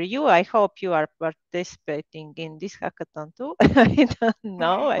for you. I hope you are participating in this hackathon too. I don't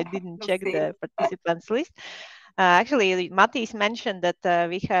know. I didn't check the participants list. Actually, Matis mentioned that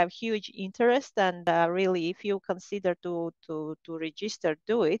we have huge interest, and really, if you consider to register,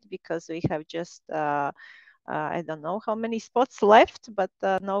 do it, because we have just I don't know how many spots left, but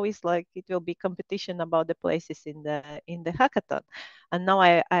now it's like it will be competition about the places in the hackathon. And now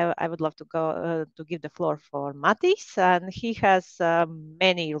I would love to go to give the floor for Matis, and he has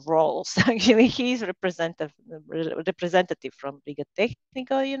many roles. Actually, he's representative from Riga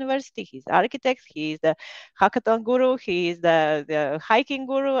Technical University. He's architect. He's the hackathon guru. He is the hiking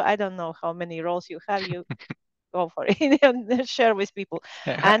guru. I don't know how many roles you have. You go for it and share with people.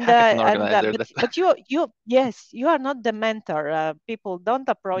 And but you yes, you are not the mentor. People don't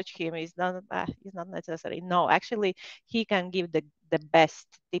approach him. It's not necessary. No, actually, he can give the best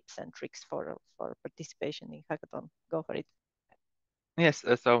tips and tricks for participation in hackathon. Go for it. Yes,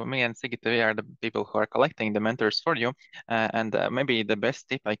 so me and Sigit, we are the people who are collecting the mentors for you. And maybe the best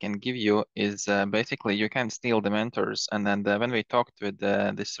tip I can give you is basically you can steal the mentors. And then when we talked with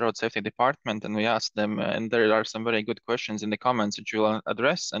this road safety department and we asked them, and there are some very good questions in the comments that you'll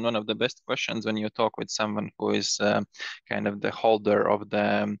address. And one of the best questions when you talk with someone who is kind of the holder of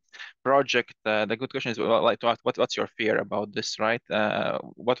the project, the good question is, well, like, what's your fear about this, right?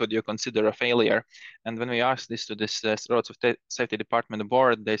 What would you consider a failure? And when we asked this to this road safety department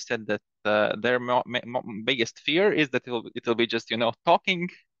board, they said that their biggest fear is that it will be just talking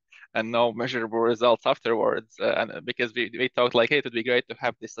and no measurable results afterwards. And because we thought like, hey, it would be great to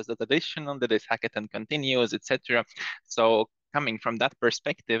have this as an additional, that this hackathon continues, etc. So coming from that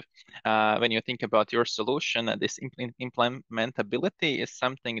perspective, when you think about your solution, this implementability is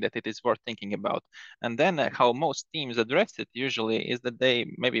something that it is worth thinking about. And then how most teams address it usually is that they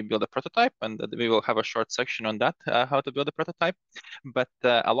maybe build a prototype, and that we will have a short section on that, how to build a prototype. But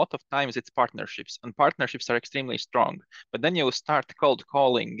a lot of times it's partnerships, and partnerships are extremely strong. But then you start cold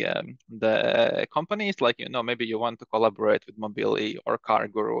calling the companies, like, maybe you want to collaborate with Mobili or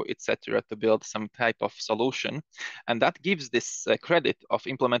CarGuru, etc., to build some type of solution. And that gives this credit of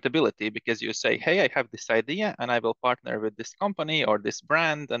implementability, because you say, hey, I have this idea and I will partner with this company or this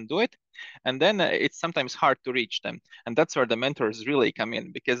brand and do it. And then it's sometimes hard to reach them. And that's where the mentors really come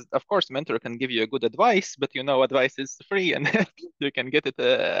in, because of course, mentor can give you a good advice, but advice is free and you can get it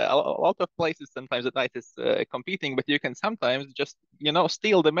a lot of places. Sometimes advice is competing, but you can sometimes just,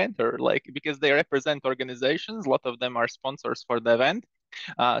 steal the mentor, like, because they represent organizations. A lot of them are sponsors for the event.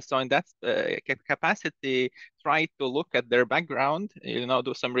 So in that capacity, try to look at their background,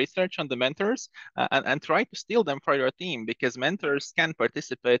 do some research on the mentors, and try to steal them for your team, because mentors can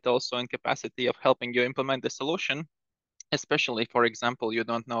participate also in capacity of helping you implement the solution. Especially, for example, you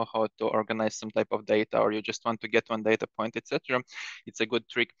don't know how to organize some type of data, or you just want to get one data point, etc. It's a good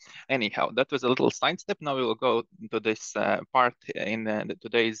trick. Anyhow, that was a little side step. Now we will go to this part in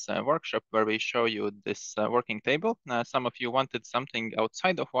today's workshop where we show you this working table. Some of you wanted something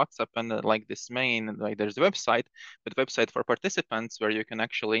outside of WhatsApp, and like this main, like there's a website, but website for participants where you can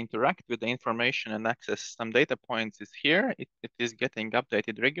actually interact with the information and access some data points is here. It is getting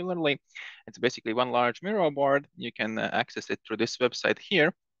updated regularly. It's basically one large Miro board. You can access it through this website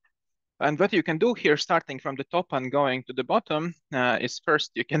here. And what you can do here, starting from the top and going to the bottom, is first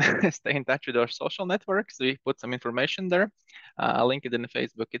you can stay in touch with our social networks. We put some information there, LinkedIn,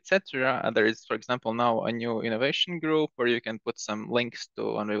 Facebook, etc. There is, for example, now a new innovation group where you can put some links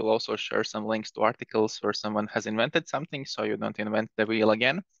to, and we will also share some links to articles where someone has invented something, so you don't invent the wheel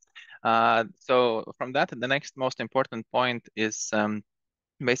again. So from that, the next most important point is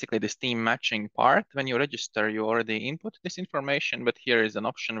basically this team matching part. When you register, you already input this information, but here is an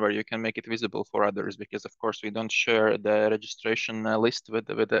option where you can make it visible for others, because of course we don't share the registration list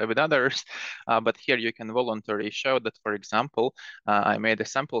with others, but here you can voluntarily show that, for example, I made a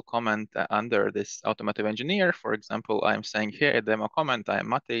sample comment under this automotive engineer. For example, I'm saying here a demo comment, I am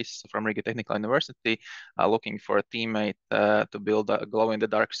Matis from Riga Technical University, looking for a teammate to build a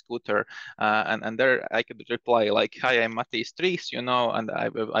glow-in-the-dark scooter, and there I could reply like, hi, I'm Matis Tries, and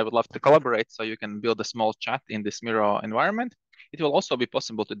I would love to collaborate, so you can build a small chat in this Miro environment. It will also be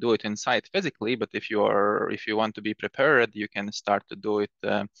possible to do it inside physically, but if you want to be prepared, you can start to do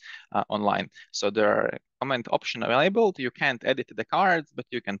it online. So there are comment option available. You can't edit the cards, but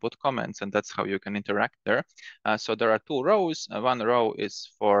you can put comments, and that's how you can interact there. So there are two rows. One row is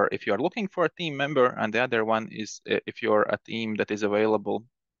for if you are looking for a team member, and the other one is if you're a team that is available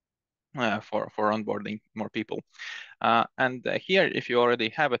for onboarding more people. And here, if you already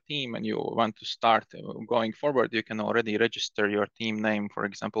have a team and you want to start going forward, you can already register your team name. For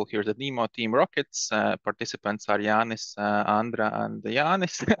example, here's the demo team Rockets. Participants are Yanis, Andra, and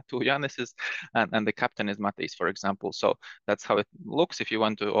Yanis, two Yanises, and the captain is Matis, for example. So that's how it looks. If you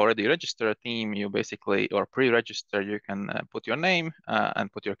want to already register a team, you basically, or pre-register, you can put your name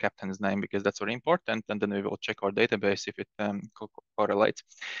and put your captain's name, because that's very important. And then we will check our database if it correlates.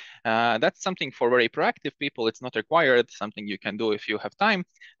 That's something for very proactive people. It's not required, something you can do if you have time.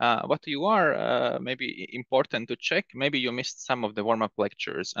 What you are maybe important to check, maybe you missed some of the warm-up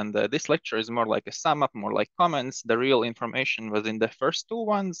lectures, and this lecture is more like a sum up, more like comments. The real information was in the first two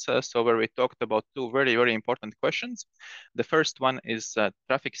ones, so where we talked about two very, very important questions. The first one is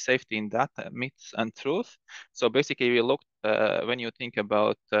traffic safety in data, myths and truth. So basically we looked when you think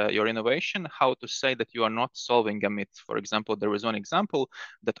about your innovation, how to say that you are not solving a myth. For example, there was one example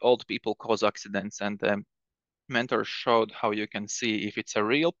that old people cause accidents, and mentors showed how you can see if it's a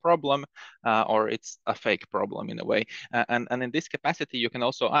real problem or it's a fake problem in a way. And in this capacity, you can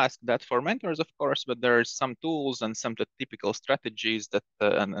also ask that for mentors, of course, but there are some tools and some typical strategies that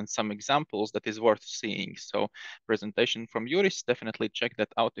and some examples that is worth seeing. So presentation from Juris, definitely check that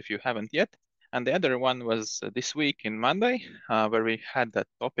out if you haven't yet. And the other one was this week in Monday, where we had that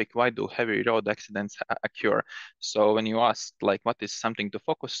topic, why do heavy road accidents occur? So when you ask like what is something to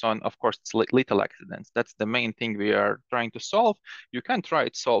focus on, of course, it's lethal accidents. That's the main thing we are trying to solve. You can try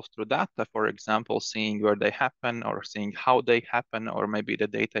it solve through data, for example, seeing where they happen or seeing how they happen, or maybe the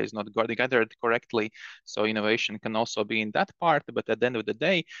data is not gathered correctly. So innovation can also be in that part, but at the end of the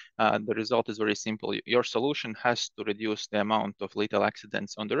day, the result is very simple. Your solution has to reduce the amount of lethal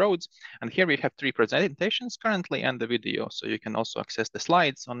accidents on the roads. And here we have 3 presentations currently and the video, so you can also access the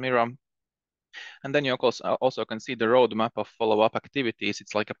slides on Miro. And then you also can see the roadmap of follow-up activities.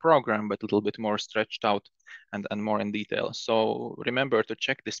 It's like a program, but a little bit more stretched out and more in detail. So remember to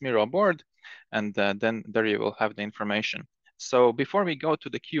check this Miro board, and then there you will have the information. So before we go to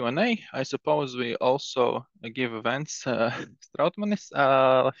the Q&A, I suppose we also give Vance Strautmanis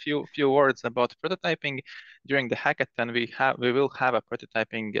a few words about prototyping. During the hackathon, we will have a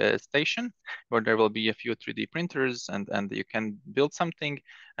prototyping station where there will be a few 3D printers, and you can build something.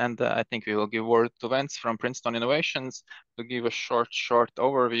 And I think we will give word to Vance from Princeton Innovations to give a short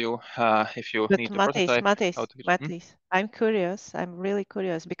overview if you need to prototype. Matis, I'm curious. I'm really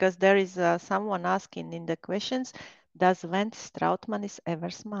curious, because there is someone asking in the questions, does Vance Strautmanis ever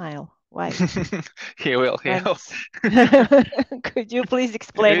smile? Why? He will. Could you please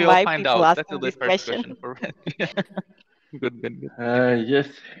explain why people ask this question? For good. Yes,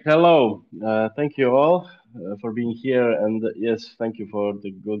 hello. Thank you all for being here. And yes, thank you for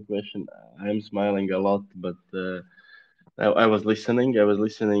the good question. I'm smiling a lot, but I was listening. I was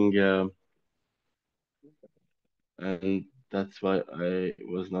listening, and that's why I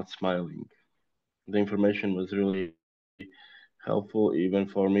was not smiling. The information was really helpful even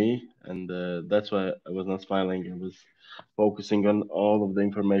for me, and that's why I was not smiling. I was focusing on all of the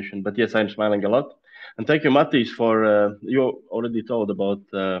information. But yes, I'm smiling a lot. And thank you, Matis, for you already told about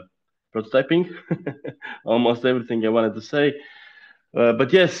prototyping, almost everything I wanted to say.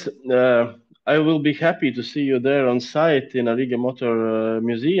 But yes, I will be happy to see you there on site in a Riga Motor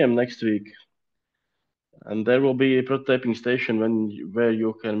Museum next week. And there will be a prototyping station where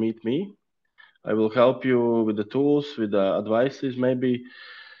you can meet me. I will help you with the tools, with the advices, maybe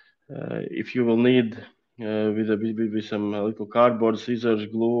if you will need with some little cardboard, scissors,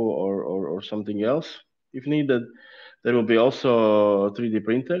 glue, or something else. If needed, there will be also 3D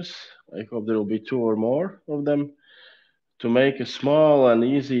printers. I hope there will be 2 or more of them to make a small and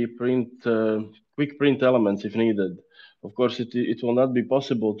easy print, quick print elements if needed. Of course, it will not be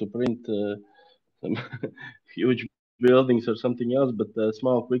possible to print some huge buildings or something else, but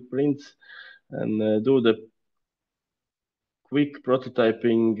small quick prints and do the quick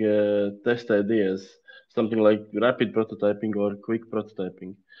prototyping test ideas, something like rapid prototyping or quick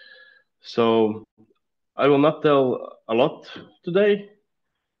prototyping. So I will not tell a lot today,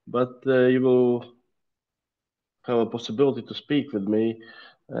 but you will have a possibility to speak with me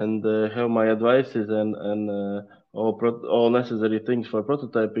and have my advices and all necessary things for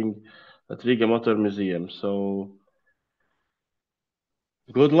prototyping at Riga Motor Museum. So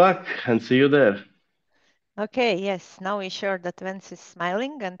good luck and see you there. Okay, yes, now we sure that Vance is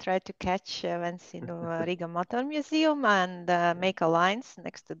smiling and try to catch Vance in Riga Motor Museum and make a lines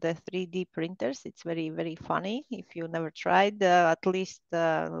next to the 3D printers. It's very, very funny. If you never tried, at least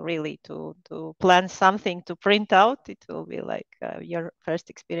really to plan something to print out, it will be like your first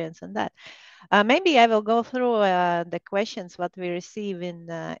experience on that. Maybe I will go through the questions what we receive in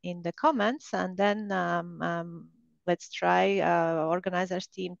the comments, and then let's try organizers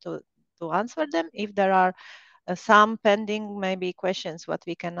team to answer them. If there are some pending maybe questions what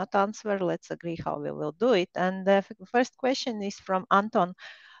we cannot answer, let's agree how we will do it. And the first question is from Anton.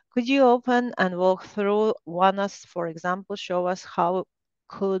 Could you open and walk through us, for example, show us how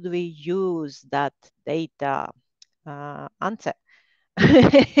could we use that data? Ante.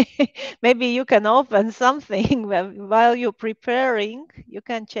 Maybe you can open something while you're preparing. You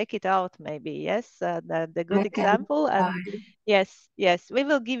can check it out, maybe. Yes, the good example. And yes, we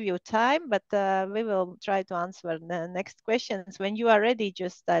will give you time, but we will try to answer the next questions. When you are ready,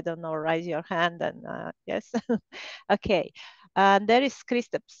 just, I don't know, raise your hand and yes. Okay. There is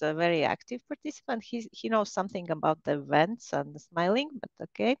Kristaps, a very active participant. He knows something about the events and the smiling, but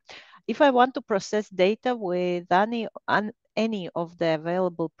okay. If I want to process data with any of the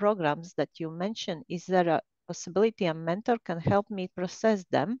available programs that you mentioned, is there a possibility a mentor can help me process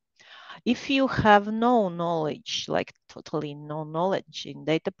them? If you have no knowledge, like totally no knowledge in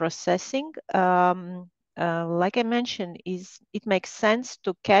data processing, like I mentioned, it makes sense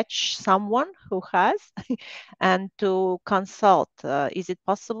to catch someone who has and to consult. Is it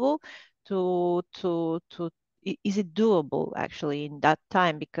possible to is it doable actually in that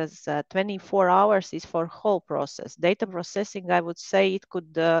time? Because 24 hours is for whole process. Data processing, I would say it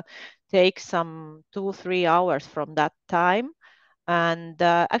could take some 2-3 hours from that time. And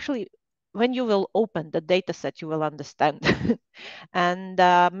actually, when you will open the data set, you will understand. And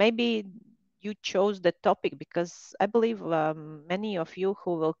maybe you chose the topic because I believe many of you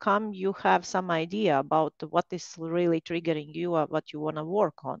who will come, you have some idea about what is really triggering you or what you want to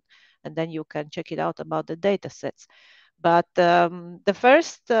work on. And then you can check it out about the data sets. But the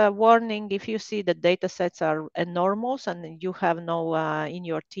first warning, if you see the data sets are enormous and you have no in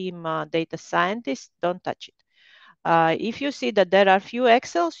your team data scientists, don't touch it. If you see that there are few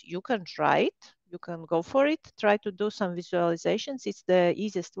Excels, you can try it. You can go for it. Try to do some visualizations. It's the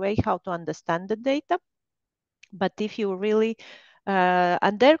easiest way how to understand the data. But if you really,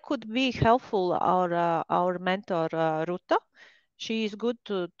 and there could be helpful our mentor Ruta. She is good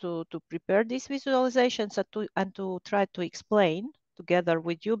to prepare these visualizations and to try to explain together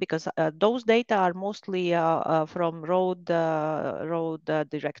with you, because those data are mostly from road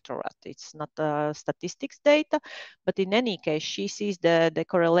directorate. It's not statistics data, but in any case, she sees the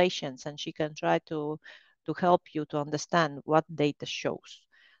correlations and she can try to help you to understand what data shows.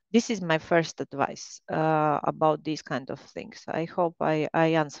 This is my first advice about these kind of things. I hope I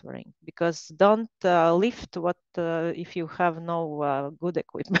answering, because don't lift what if you have no good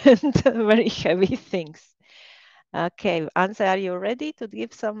equipment, very heavy things. Okay, Anse, are you ready to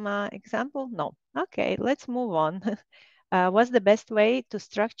give some example? No. Okay, let's move on. What's the best way to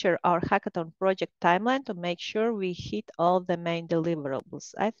structure our hackathon project timeline to make sure we hit all the main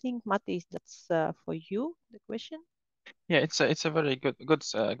deliverables? I think, Matti, that's for you, the question. Yeah, it's a very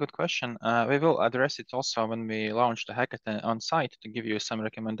good question. We will address it also when we launch the hackathon on site to give you some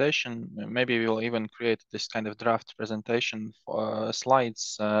recommendation. Maybe we will even create this kind of draft presentation for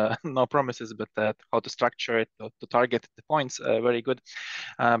slides. No promises, but how to structure it, to target the points. Very good.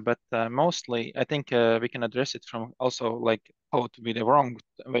 But mostly, I think we can address it from also like how to be the wrong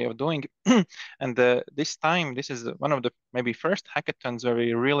way of doing. And this time, this is one of the maybe first hackathons where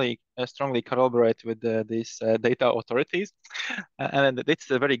we really strongly collaborate with these data authorities. And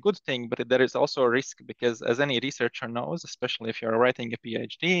it's a very good thing, but there is also a risk because, as any researcher knows, especially if you're writing a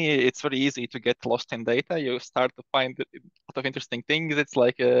PhD, it's very easy to get lost in data. You start to find a lot of interesting things. It's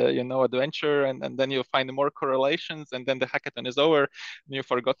like a, adventure, and then you find more correlations, and then the hackathon is over, and you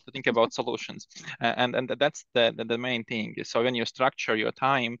forgot to think about solutions. And that's the main thing. So when you structure your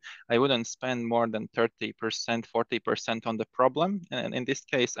time, I wouldn't spend more than 30%, 40% on the problem. And in this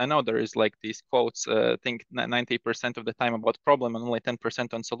case, I know there is like these quotes, think 90% of the time about problem and only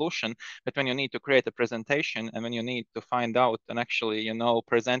 10% on solution. But when you need to create a presentation and when you need to find out and actually,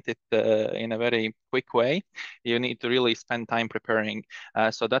 present it in a very quick way, you need to really spend time preparing.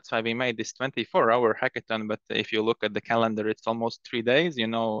 So that's why we made this 24-hour hackathon. But if you look at the calendar, it's almost 3 days.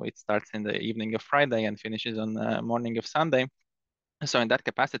 It starts in the evening of Friday and finishes on the morning of Sunday. So in that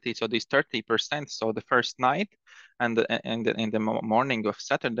capacity, so these 30%, so the first night and in the morning of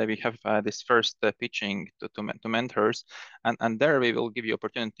Saturday, we have this first pitching to mentors. And there we will give you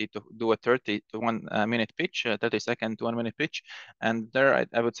opportunity to do a 30 to 1 minute pitch, 30-second to 1 minute pitch. And there,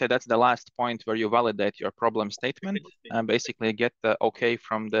 I would say that's the last point where you validate your problem statement and basically get the okay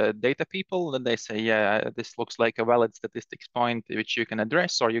from the data people. Then they say, yeah, this looks like a valid statistics point which you can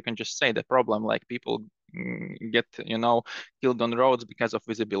address, or you can just say the problem, like people get, killed on roads because of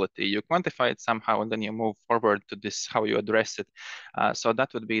visibility. You quantify it somehow, and then you move forward to this, how you address it. So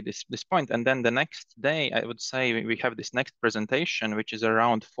that would be this point. And then the next day, I would say we have this next presentation, which is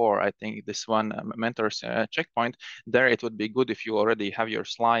around 4. I think this one, mentors checkpoint. There, it would be good if you already have your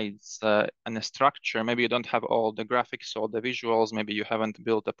slides and a structure. Maybe you don't have all the graphics or the visuals. Maybe you haven't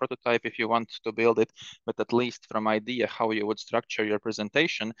built a prototype if you want to build it, but at least from idea how you would structure your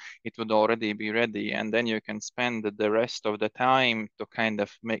presentation, it would already be ready. And then you can spend the rest of the time to kind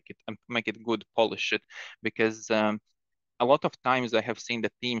of make it good, polish it, because a lot of times I have seen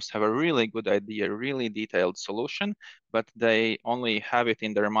that teams have a really good idea, really detailed solution, but they only have it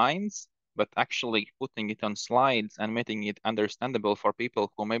in their minds. But actually putting it on slides and making it understandable for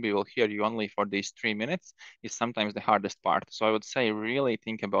people who maybe will hear you only for these 3 minutes is sometimes the hardest part. So I would say really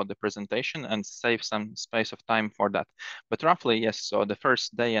think about the presentation and save some space of time for that. But roughly, yes, so the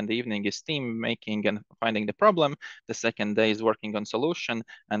first day and the evening is team making and finding the problem. The second day is working on solution.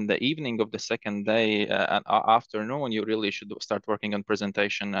 And the evening of the second day and afternoon, you really should start working on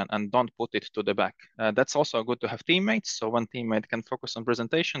presentation and don't put it to the back. That's also good to have teammates. So one teammate can focus on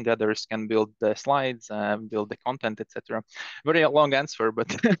presentation, the others can build the slides, build the content, etc. Very long answer, but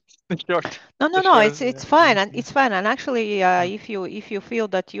short. No. It's fine, and Yeah. it's fine. And actually, if you feel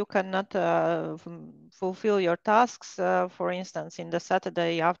that you cannot fulfill your tasks, for instance, in the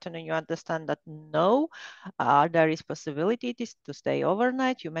Saturday afternoon, you understand that no, there is possibility to stay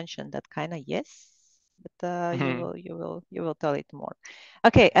overnight. You mentioned that kind of yes, but you will tell it more.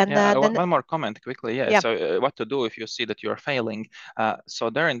 Okay, and Yeah, then one more comment quickly. Yeah, yeah. so what to do if you see that you are failing?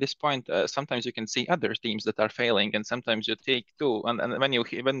 So there in this point, sometimes you can see other teams that are failing, and sometimes you take two. And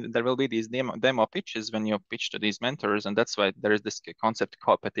when there will be these demo pitches when you pitch to these mentors, and that's why there is this concept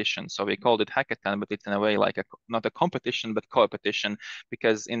competition. So we called it hackathon, but it's in a way like not a competition but competition,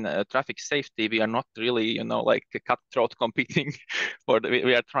 because in traffic safety we are not really like a cutthroat competing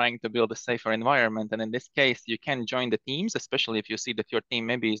we are trying to build a safer environment. And in this case, you can join the teams, especially if you see that your team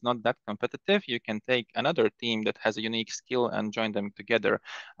maybe is not that competitive. You can take another team that has a unique skill and join them together.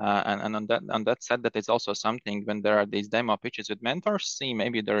 And on that set, that is also something when there are these demo pitches with mentors. See,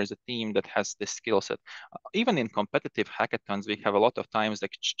 maybe there is a team that has this skill set. Even in competitive hackathons, we have a lot of times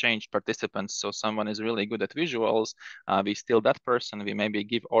exchange participants. So someone is really good at visuals, we steal that person. We maybe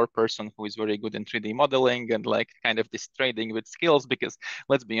give our person who is very good in 3D modeling, and like kind of this trading with skills. Because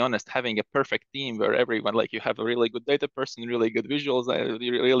let's be honest, having a perfect team where everyone, like you have a really good data person, really good visuals, a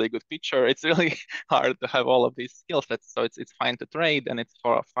really good picture, it's really hard to have all of these skill sets. So it's fine to trade, and it's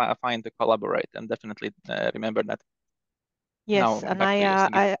fine to collaborate, and definitely remember that. Yes, Now and back to you,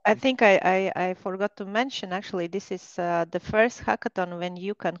 Sigit. I think I forgot to mention actually this is the first hackathon when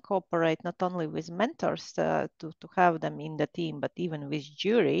you can cooperate not only with mentors to have them in the team, but even with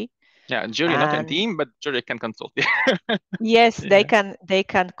jury. Yeah, jury not in And team, but jury can consult. yes, Yeah. they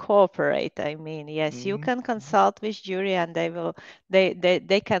can cooperate. I mean, yes, you Mm, can consult with jury and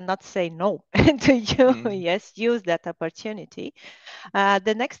they cannot say no to you. mm, Yes, use that opportunity.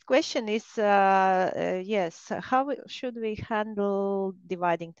 The next question is, yes, how should we handle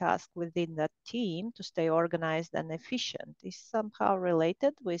dividing tasks within the team to stay organized and efficient? Is somehow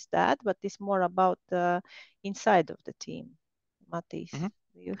related with that, but it's more about the inside of the team. Matis, mhm.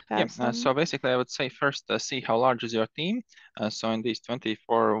 do you Yeah, have some? so basically, I would say first see how large is your team. So in these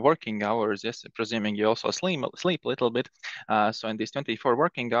 24 working hours, yes, presuming you also sleep a little bit. So in these 24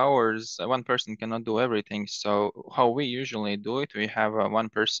 working hours, one person cannot do everything. So how we usually do it, we have one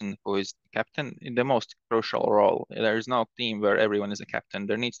person who is captain in the most crucial role. There is no team where everyone is a captain.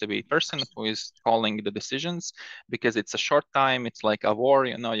 There needs to be a person who is calling the decisions because it's a short time. It's like a war,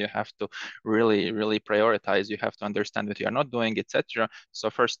 you have to really prioritize. You have to understand what you are not doing, etc. So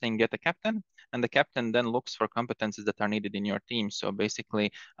first thing, get a captain, and the captain then looks for competencies that are needed in your team. So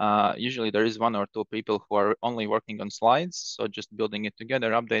basically, usually there is one or two people who are only working on slides. So just building it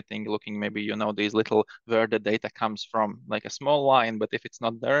together, updating, looking, maybe these little where the data comes from, like a small line, but if it's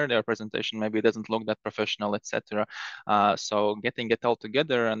not there, their presentation maybe doesn't look that professional, etc. So getting it all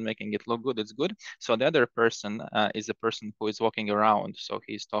together and making it look good is good. So the other person is a person who is walking around. So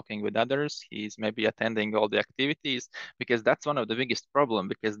he's talking with others. He's maybe attending all the activities, because that's one of the biggest problem,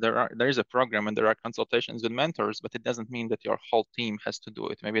 because there is a program and there are consultations with mentors, but it doesn't mean that your whole team has to do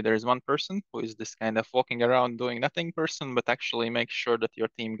it. Maybe there is one person who is this kind of walking around doing nothing person, but actually make sure that your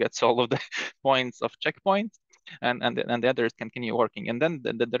team gets all of the points of checkpoints, and the others continue working. And then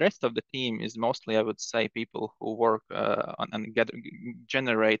the rest of the team is mostly, I would say, people who work on and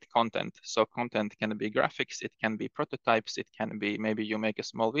generate content. So content can be graphics, it can be prototypes, it can be maybe you make a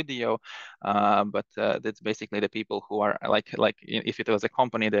small video, but that's basically the people who are like if it was a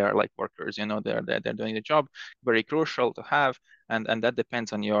company, they are like workers, they're doing the job. Very crucial to have, and that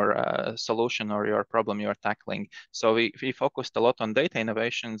depends on your solution or your problem you're tackling. So we focused a lot on data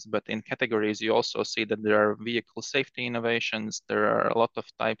innovations, but in categories you also see that there are vehicle safety innovations. There are a lot of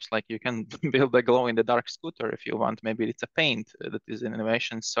types, like you can build a glow in the dark scooter if you want. Maybe it's a paint that is an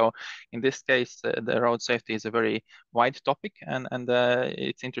innovation. So in this case, the road safety is a very wide topic, and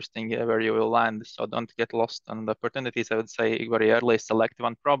it's interesting where you will land. So don't get lost on the opportunities. I would say very early select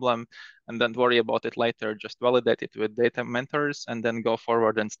one problem and don't worry about it later. Just validate it with data mentors and then go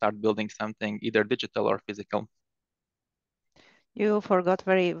forward and start building something either digital or physical. You forgot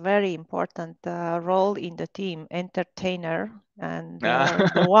very important role in the team, entertainer, and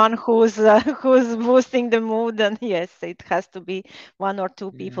the one who's boosting the mood. And yes, it has to be one or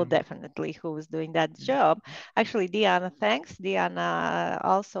two people Yeah. definitely who's doing that job. Actually, Diana, thanks. Diana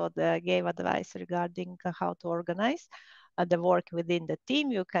also gave advice regarding how to organize the work within the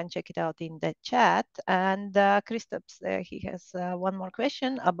team. You can check it out in the chat. And Kristaps, he has one more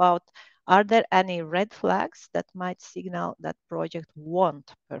question about, are there any red flags that might signal that project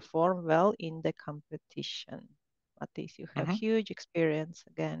won't perform well in the competition? Matis, you have huge experience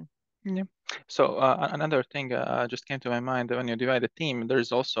again. Yeah. So another thing just came to my mind. When you divide a team,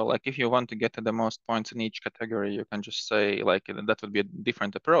 there's also, like, if you want to get to the most points in each category, you can just say, like, that would be a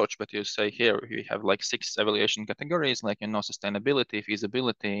different approach. But you say here we have like 6 evaluation categories, like, sustainability,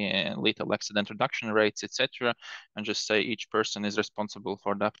 feasibility, and lethal accident reduction rates, etc. And just say each person is responsible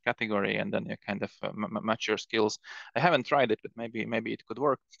for that category, and then you kind of match your skills. I haven't tried it, but maybe it could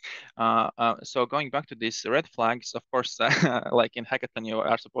work. So going back to these red flags, of course, like in hackathon, you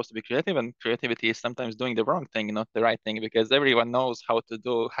are supposed to be creative, and creativity is sometimes doing the wrong thing, not the right thing, because everyone knows how to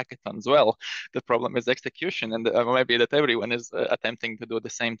do hackathons well. The problem is execution, and maybe that everyone is attempting to do the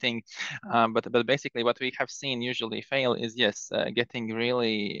same thing. But basically, what we have seen usually fail is, yes, getting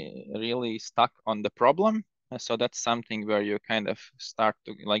really stuck on the problem. So that's something where you kind of start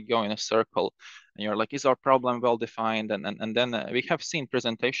to like go in a circle, and you're like, is our problem well defined? And then we have seen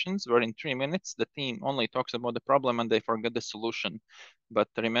presentations where in 3 minutes the team only talks about the problem and they forget the solution. But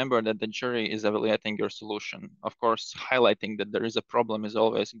remember that the jury is evaluating your solution. Of course, highlighting that there is a problem is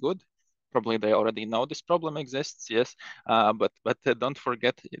always good. Probably they already know this problem exists, yes. But don't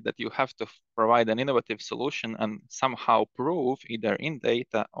forget that you have to provide an innovative solution and somehow prove either in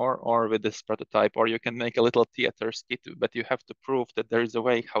data or with this prototype, or you can make a little theater skit, but you have to prove that there is a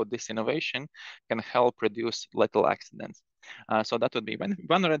way how this innovation can help reduce lethal accidents. So that would be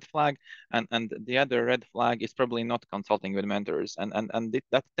one red flag, and the other red flag is probably not consulting with mentors, and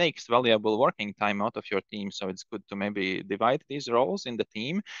that takes valuable working time out of your team. So it's good to maybe divide these roles in the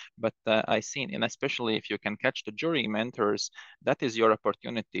team. But I seen, and especially if you can catch the jury mentors, that is your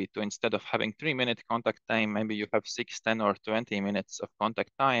opportunity to, instead of having 3-minute contact time, maybe you have 6, 10, or 20 minutes of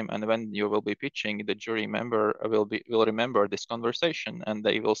contact time, and when you will be pitching, the jury member will remember this conversation, and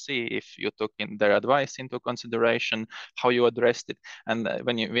they will see if you took in their advice into consideration, how you addressed it. And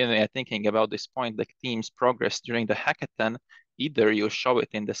when you are thinking about this point, like teams progress during the hackathon, either you show it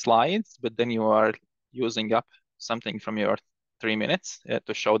in the slides, but then you are using up something from your 3 minutes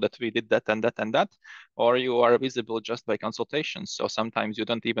to show that we did that and that and that, or you are visible just by consultations. So sometimes you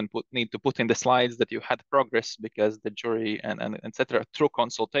don't even need to put in the slides that you had progress, because the jury and etc. through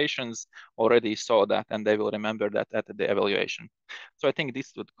consultations already saw that, and they will remember that at the evaluation. So I think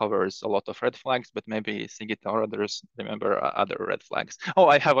this would covers a lot of red flags, but maybe Sigita or others remember other red flags. Oh,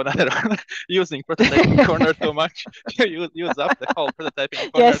 I have another one. Using prototyping corner too much. use up the whole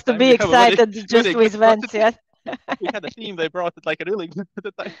prototyping corner Yes, to time. be We have a very, excited just very with good Vents, prototype. yes. We had a team, they brought it like a really good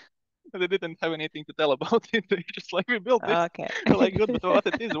prototype. They didn't have anything to tell about it. They just like, we built this. Okay. We're like, good, but what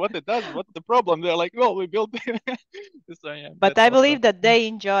it is, what it does, what's the problem? They're like, well, we built it. So yeah, But that's I also. believe that they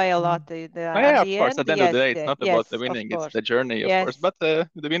enjoy a lot Oh, at yeah, of the course. end. At the end of the Yes, day, it's not about the yes, of winning; it's course. the journey, of course. Yes. But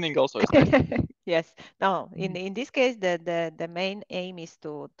the winning also is nice. Yes. No, in this case, the main aim is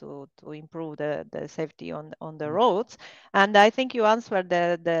to improve the safety on the roads. And I think you answered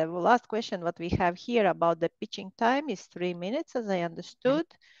the last question. What we have here about the pitching time is 3 minutes, as I understood.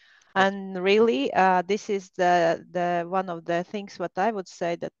 And really, this is the one of the things what I would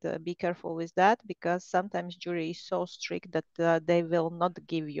say, that be careful with that, because sometimes jury is so strict that they will not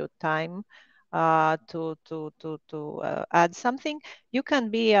give you time to add something. You can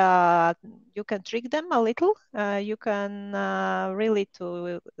be you can trick them a little. You can really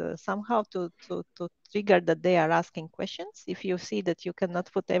to somehow to trigger that they are asking questions. If you see that you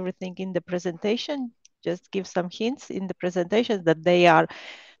cannot put everything in the presentation, just give some hints in the presentation that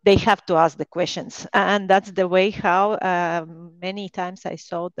they have to ask the questions. And that's the way how many times I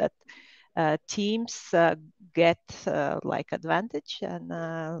saw that teams get like advantage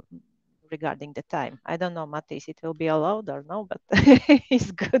and regarding the time. I don't know, Matis, it will be allowed or no, but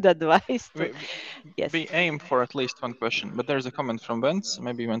it's good advice. Yes. We aim for at least one question, but there's a comment from Vance.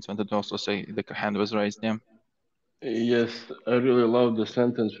 Maybe Vance wanted to also say the hand was raised. Yeah. Yes, I really love the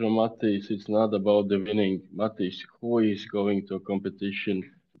sentence from Mattis. It's not about the winning. Mattis, who is going to a competition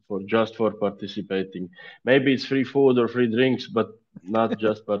for participating? Maybe it's free food or free drinks, but not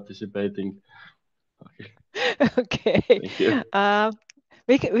just participating. Okay. Okay. Thank you.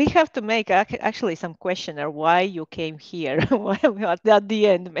 We have to make actually some questionnaire why you came here. At the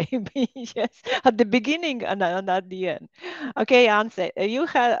end, maybe yes, at the beginning and at the end. Okay, Anse, you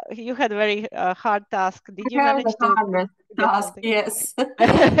had very hard task. Did you I have manage the to hardest get task, something? yes.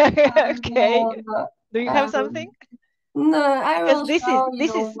 Okay. Do you have Um, something? no, I Because will show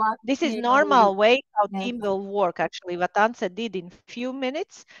you what this is we normal way how yes. team will work. Actually, what Anse did in few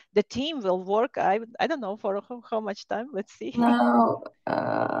minutes, the team will work. I don't know for how much time. Let's see. Now,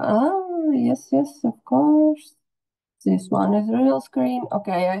 yes, of course. This one is real screen.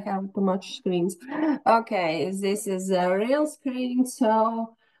 Okay, I have too much screens. Okay, this is a real screen.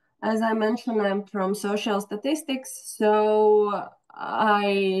 So, as I mentioned, I'm from social statistics. So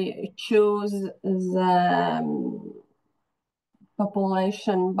I choose the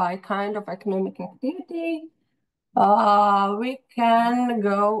population by kind of economic activity. We can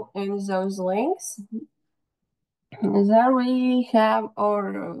go in those links. There we have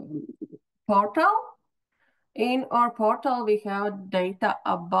our portal. In our portal, we have data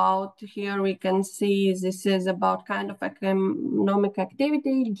about, here we can see this is about kind of economic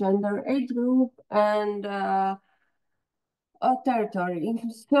activity, gender, age group, and territory.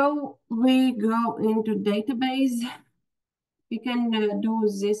 So we go into database. We can do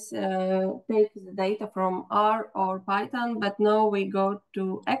this, take the data from R or Python, but now we go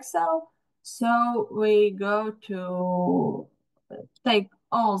to Excel. So we go to take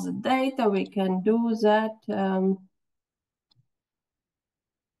all the data, we can do that.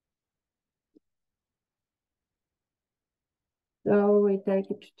 So we take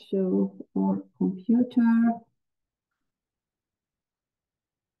it to our computer.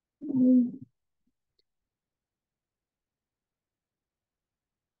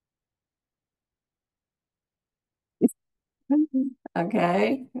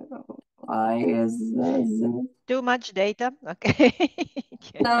 Okay. Why is this? Too much data. Okay.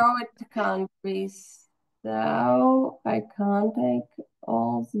 No, it can't be. So I can't take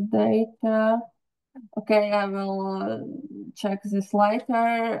all the data. Okay, I will check this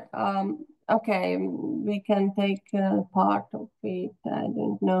later. Okay, we can take part of it. I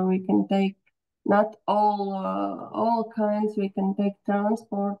don't know. We can take not all kinds. We can take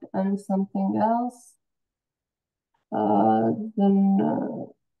transport and something else. Then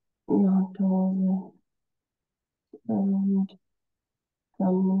not all and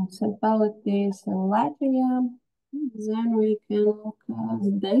some municipalities in Latvia. Then we can look at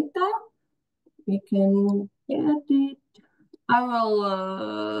the data. We can get it. I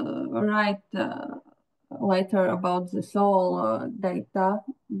will write later about this all data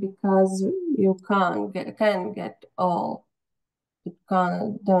because you can get all. It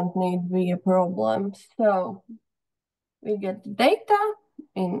don't need to be a problem. So we get the data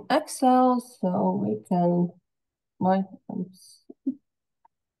in Excel, so we can. My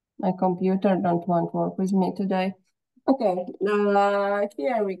computer don't want to work with me today. Okay,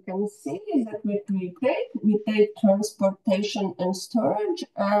 here we can see that we take transportation and storage,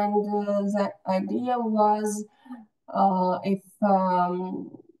 and the idea was if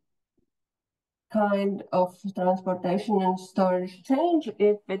kind of transportation and storage change,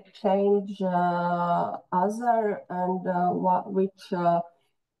 if it change other and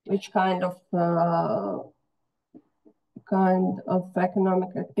which kind of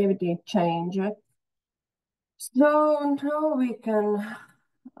economic activity change. So now we can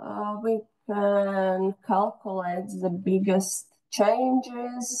calculate the biggest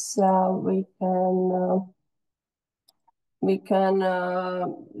changes.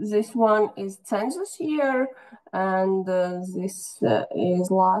 This one is census year, and this is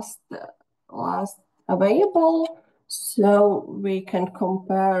last available. So we can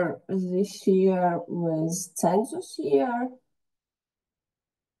compare this year with census year.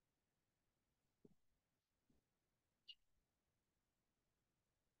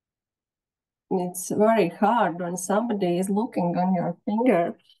 It's very hard when somebody is looking on your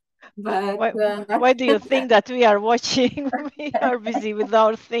finger. But why do you think that we are watching? We are busy with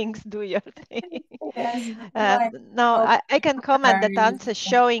our things. Do your thing. yes, Now I can comment that answer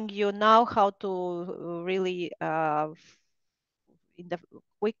showing you now how to really in the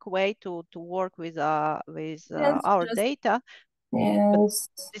quick way to work with our data. Yes. But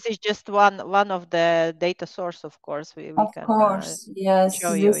this is just one of the data source, of course. We of can course, yes.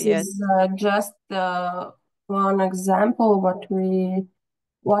 show This you. is just one example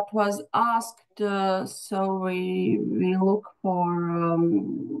what was asked. So we look for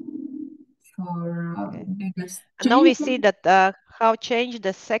biggest. And now we see that how change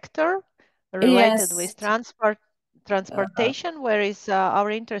the sector related with transportation, where is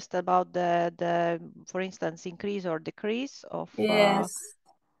our interest about the for instance increase or decrease of the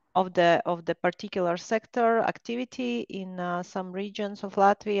particular sector activity in some regions of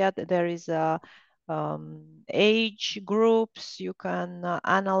Latvia. There is age groups you can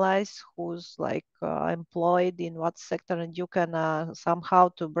analyze who's like employed in what sector, and you can somehow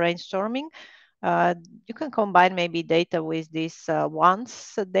to brainstorming. You can combine maybe data with this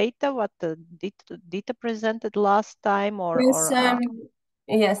once data, what the data presented last time,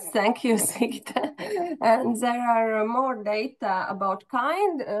 Yes, thank you, Sigita. And there are more data about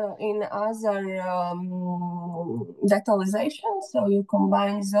kind in other dataization. So you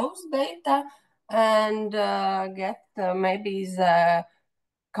combine those data and get maybe the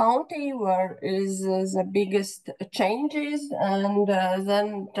county where is the biggest changes, and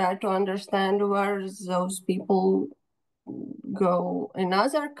then try to understand where those people go in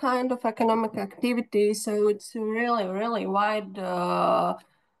other kind of economic activity. So it's really, really wide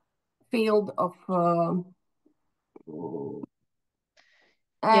field of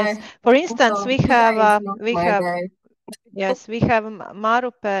yes. For instance, we have yes, we have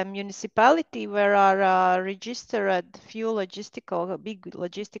Marupe municipality where are registered few big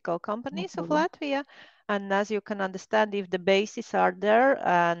logistical companies of Latvia. And as you can understand, if the bases are there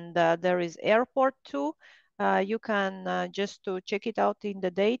and there is airport too, you can just to check it out in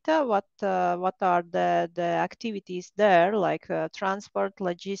the data, what are the activities there, like transport,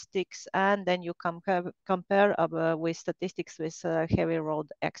 logistics, and then you compare with statistics with heavy road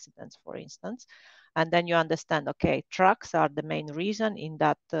accidents, for instance. And then you understand, okay, trucks are the main reason in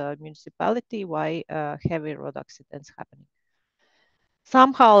that municipality why heavy road accidents happening.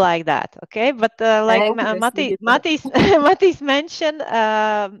 Somehow like that, okay? But like Matis mentioned,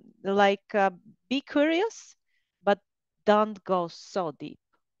 be curious, but don't go so deep,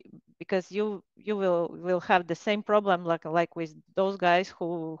 because you will have the same problem like with those guys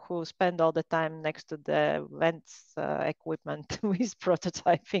who spend all the time next to the vents equipment with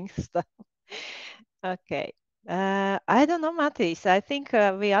prototyping stuff. Okay. I don't know, Matis. I think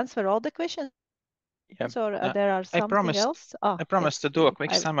we answered all the questions. Yeah. Or there are something else? Oh, I promised yes, to do a please.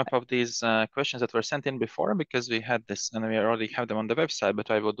 quick sum up of these questions that were sent in before, because we had this and we already have them on the website,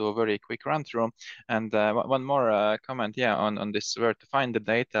 but I will do a very quick run through. And one more comment, yeah, on this, where to find the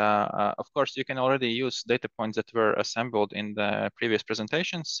data. Of course, you can already use data points that were assembled in the previous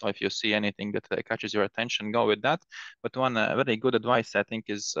presentations. So if you see anything that catches your attention, go with that. But one very good advice, I think,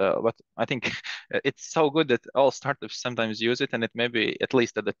 is what I think it's so good that all startups sometimes use it, and it may be at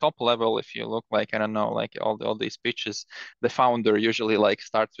least at the top level. If you look like, I don't know, like all these pitches, the founder usually like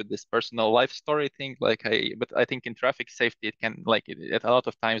starts with this personal life story thing, like, hey, but I think in traffic safety it can, like, a lot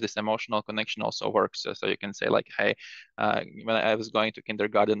of times this emotional connection also works. So you can say like, hey, when I was going to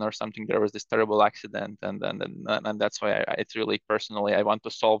kindergarten or something, there was this terrible accident, and that's why it's really personally I want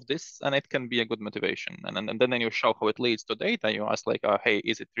to solve this, and it can be a good motivation. And then you show how it leads to data. You ask like, hey,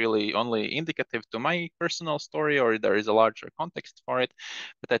 is it really only indicative to my personal story, or there is a larger context for it?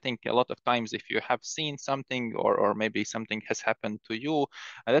 But I think a lot of times if you have seen something, or maybe something has happened to you,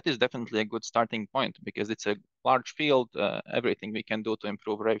 that is definitely a good starting point, because it's a large field. Everything we can do to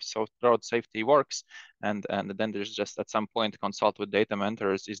improve road safety works, and then there's just at some point consult with data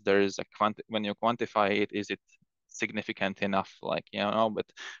mentors. Is there is a when you quantify it, is it significant enough? Like, but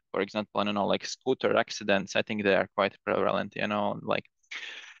for example, I don't know, like scooter accidents, I think they are quite prevalent, like.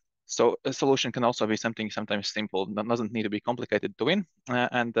 So a solution can also be something sometimes simple, that doesn't need to be complicated to win.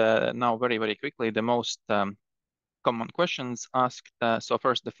 And now very, very quickly, the most common questions asked. So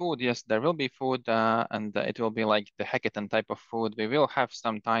first, the food. Yes, there will be food, and it will be like the hackathon type of food. We will have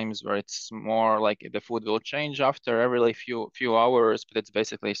some times where it's more like the food will change after every few hours, but it's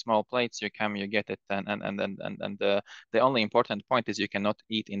basically small plates. You come, you get it, and the only important point is you cannot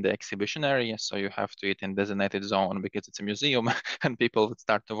eat in the exhibition area, so you have to eat in designated zone, because it's a museum, and people would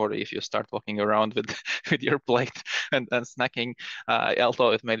start to worry if you start walking around with with your plate and snacking.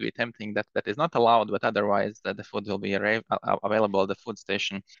 Although it may be tempting, that is not allowed, but otherwise the food will be available at the food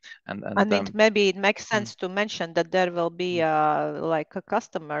station. And maybe it makes sense to mention that there will be like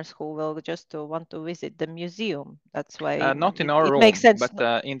customers who will just want to visit the museum. That's why not in our room, makes sense.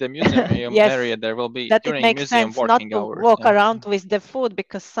 but in the museum Yes, area there will be that it during makes museum sense not working to hours. walk around with the food,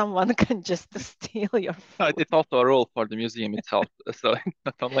 because someone can just steal your food. It's also a rule for the museum itself, so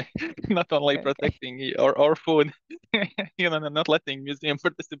not only Okay. protecting our food, not letting museum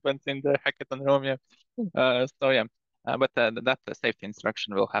participants in the hackathon room. Yeah. So yeah. But that safety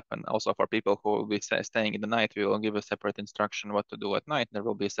instruction will happen also for people who will be staying in the night. We will give a separate instruction what to do at night. There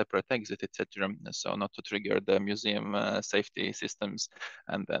will be a separate exit, etc. So not to trigger the museum safety systems,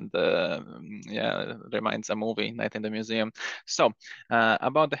 and yeah, reminds a movie Night in the Museum. So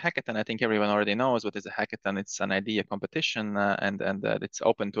about the hackathon, I think everyone already knows what is a hackathon. It's an idea competition, and it's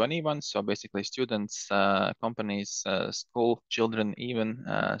open to anyone. So basically, students, companies, school children, even.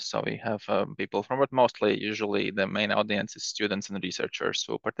 So we have people from, but mostly, usually, the main audience is students and researchers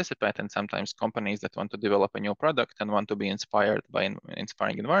who participate, and sometimes companies that want to develop a new product and want to be inspired by an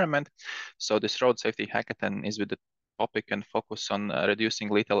inspiring environment. So this road safety hackathon is with the topic and focus on reducing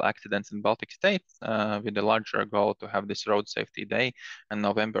lethal accidents in Baltic states, with the larger goal to have this road safety day. And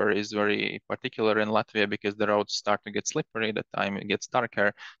November is very particular in Latvia because the roads start to get slippery, the time it gets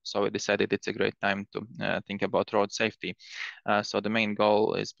darker. So we decided it's a great time to think about road safety. So the main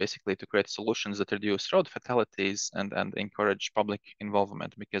goal is basically to create solutions that reduce road fatalities and encourage public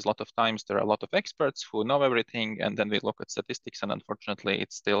involvement, because a lot of times there are a lot of experts who know everything, and then we look at statistics, and unfortunately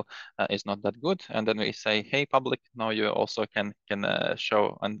it still is not that good. And then we say, hey, public, now you also can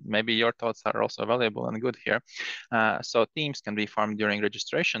show, and maybe your thoughts are also valuable and good here. So teams can be formed during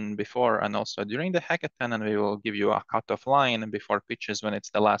registration, before and also during the hackathon, and we will give you a cutoff line before pitches when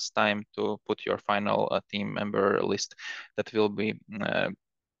it's the last time to put your final team member list that will be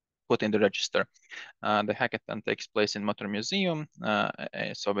put in the register. The hackathon takes place in Motor Museum,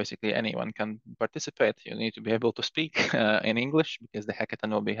 so basically anyone can participate. You need to be able to speak in English, because the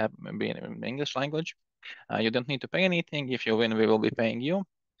hackathon will be in English language. You don't need to pay anything. If you win, we will be paying you.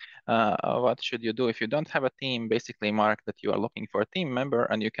 What should you do if you don't have a team? Basically mark that you are looking for a team member,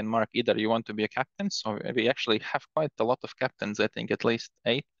 and you can mark either you want to be a captain. So we actually have quite a lot of captains. I think at least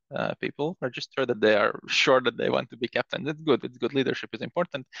 8 people register that they are sure that they want to be captains. It's good. It's good. Leadership is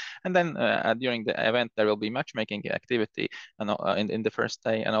important. And then during the event, there will be matchmaking activity and in the first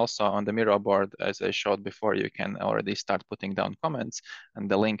day, and also on the Miro board, as I showed before, you can already start putting down comments, and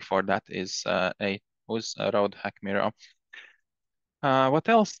the link for that is who's RoadHack Miro. What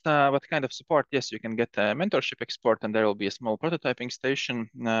else? What kind of support? Yes, you can get a mentorship export, and there will be a small prototyping station.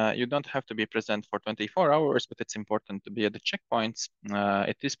 You don't have to be present for 24 hours, but it's important to be at the checkpoints.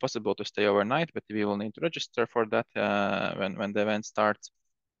 It is possible to stay overnight, but we will need to register for that when the event starts.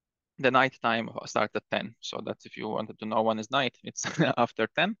 The night time starts at 10. So that's if you wanted to know when is night, it's after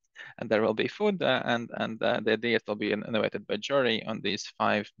 10, and there will be food, and the idea will be innovated by jury on these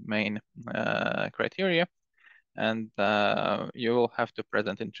 5 main criteria. And you will have to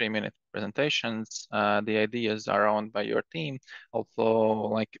present in 3-minute presentations. The ideas are owned by your team. Although,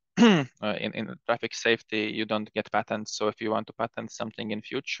 like in traffic safety, you don't get patents. So if you want to patent something in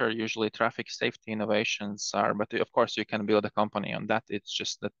future, usually traffic safety innovations are. But of course, you can build a company on that. It's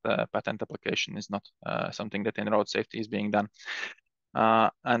just that the patent application is not something that in road safety is being done.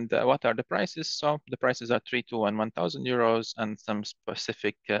 And what are the prices? So the prices are 3, 2, and 1,000 euros, and some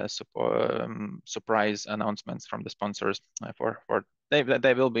specific surprise announcements from the sponsors for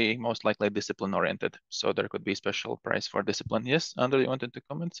they will be most likely discipline oriented. So there could be special price for discipline. Yes, Andrew, you wanted to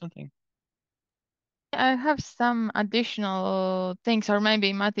comment something? I have some additional things, or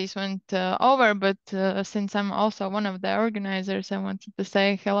maybe Matis went over, but since I'm also one of the organizers, I wanted to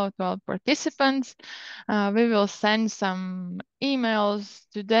say hello to all participants. We will send some emails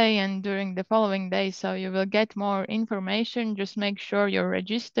today and during the following days, so you will get more information. Just make sure you're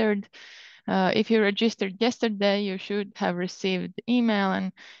registered. If you registered yesterday, you should have received email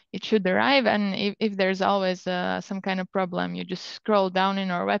and it should arrive. And if there's always some kind of problem, you just scroll down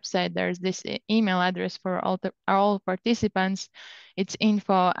in our website. There's this email address for all participants. It's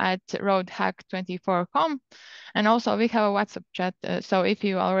info@roadhack24.com. And also we have a WhatsApp chat. So if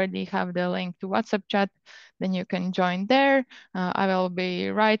you already have the link to WhatsApp chat, then you can join there. I will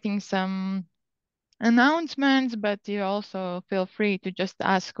be writing some announcements, but you also feel free to just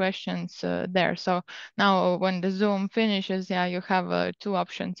ask questions there. So now when the Zoom finishes, yeah, you have 2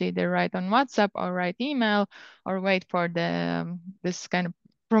 options: either write on WhatsApp or write email, or wait for the this kind of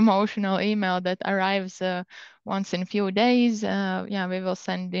promotional email that arrives once in a few days. Yeah, we will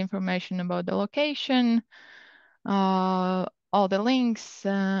send the information about the location, all the links,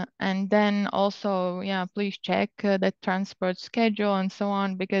 and then also, yeah, please check the transport schedule and so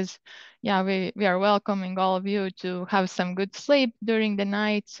on, because yeah, we are welcoming all of you to have some good sleep during the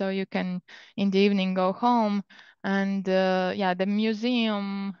night, so you can in the evening go home. And yeah, the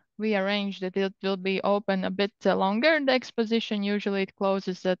museum, we arranged that it will be open a bit longer. The exposition usually it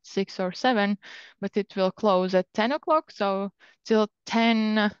closes at 6 or 7, but it will close at 10 o'clock. So till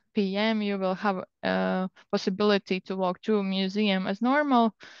 10 p.m. you will have a possibility to walk through museum as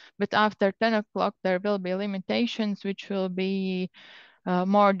normal, but after 10 o'clock there will be limitations which will be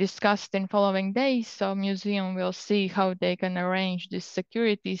more discussed in following days. So museum will see how they can arrange these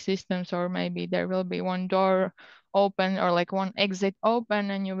security systems, or maybe there will be one door open or like one exit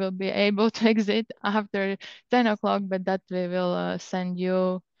open and you will be able to exit after 10 o'clock, but that we will send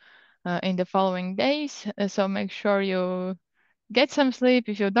you in the following days. So make sure you get some sleep.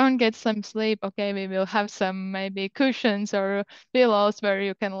 If you don't get some sleep, okay, we will have some maybe cushions or pillows where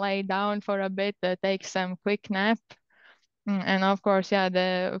you can lay down for a bit, take some quick nap. And of course, yeah,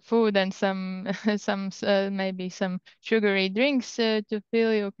 the food and some some maybe some sugary drinks to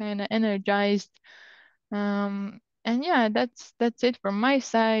feel you kind of energized. And yeah, that's it from my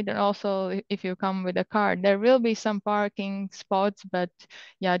side. And also, if you come with a car, there will be some parking spots, but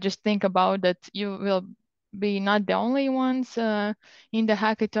yeah, just think about that. You will be not the only ones in the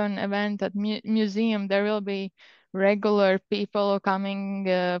hackathon event at museum. There will be regular people coming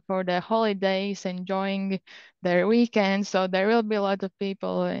for the holidays, enjoying their weekend. So there will be a lot of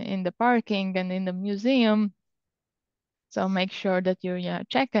people in the parking and in the museum. So make sure that you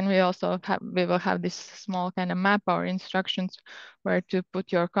check, and we will have this small kind of map or instructions where to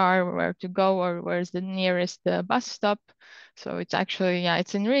put your car, where to go, or where's the nearest bus stop. So it's actually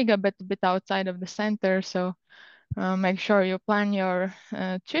it's in Riga, but a bit outside of the center. So make sure you plan your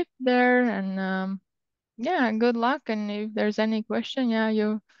trip there, and good luck. And if there's any question,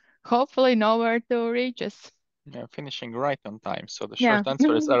 you hopefully know where to reach us. Yeah, finishing right on time. So the Yeah. short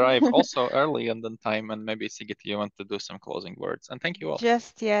answer is arrive also early and on time. And maybe Sigit, you want to do some closing words. And thank you all.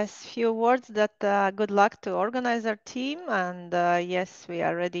 Just yes, few words that good luck to organizer team, and yes, we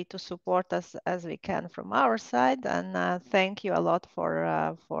are ready to support as we can from our side. And thank you a lot for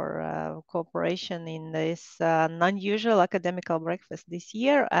cooperation in this non-usual academical breakfast this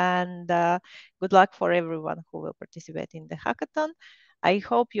year, and good luck for everyone who will participate in the hackathon. I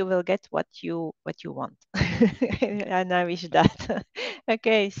hope you will get what you want, and I wish that.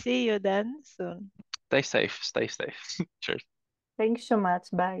 Okay, see you then soon. Stay safe. Stay safe. Cheers. Thanks so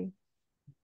much. Bye.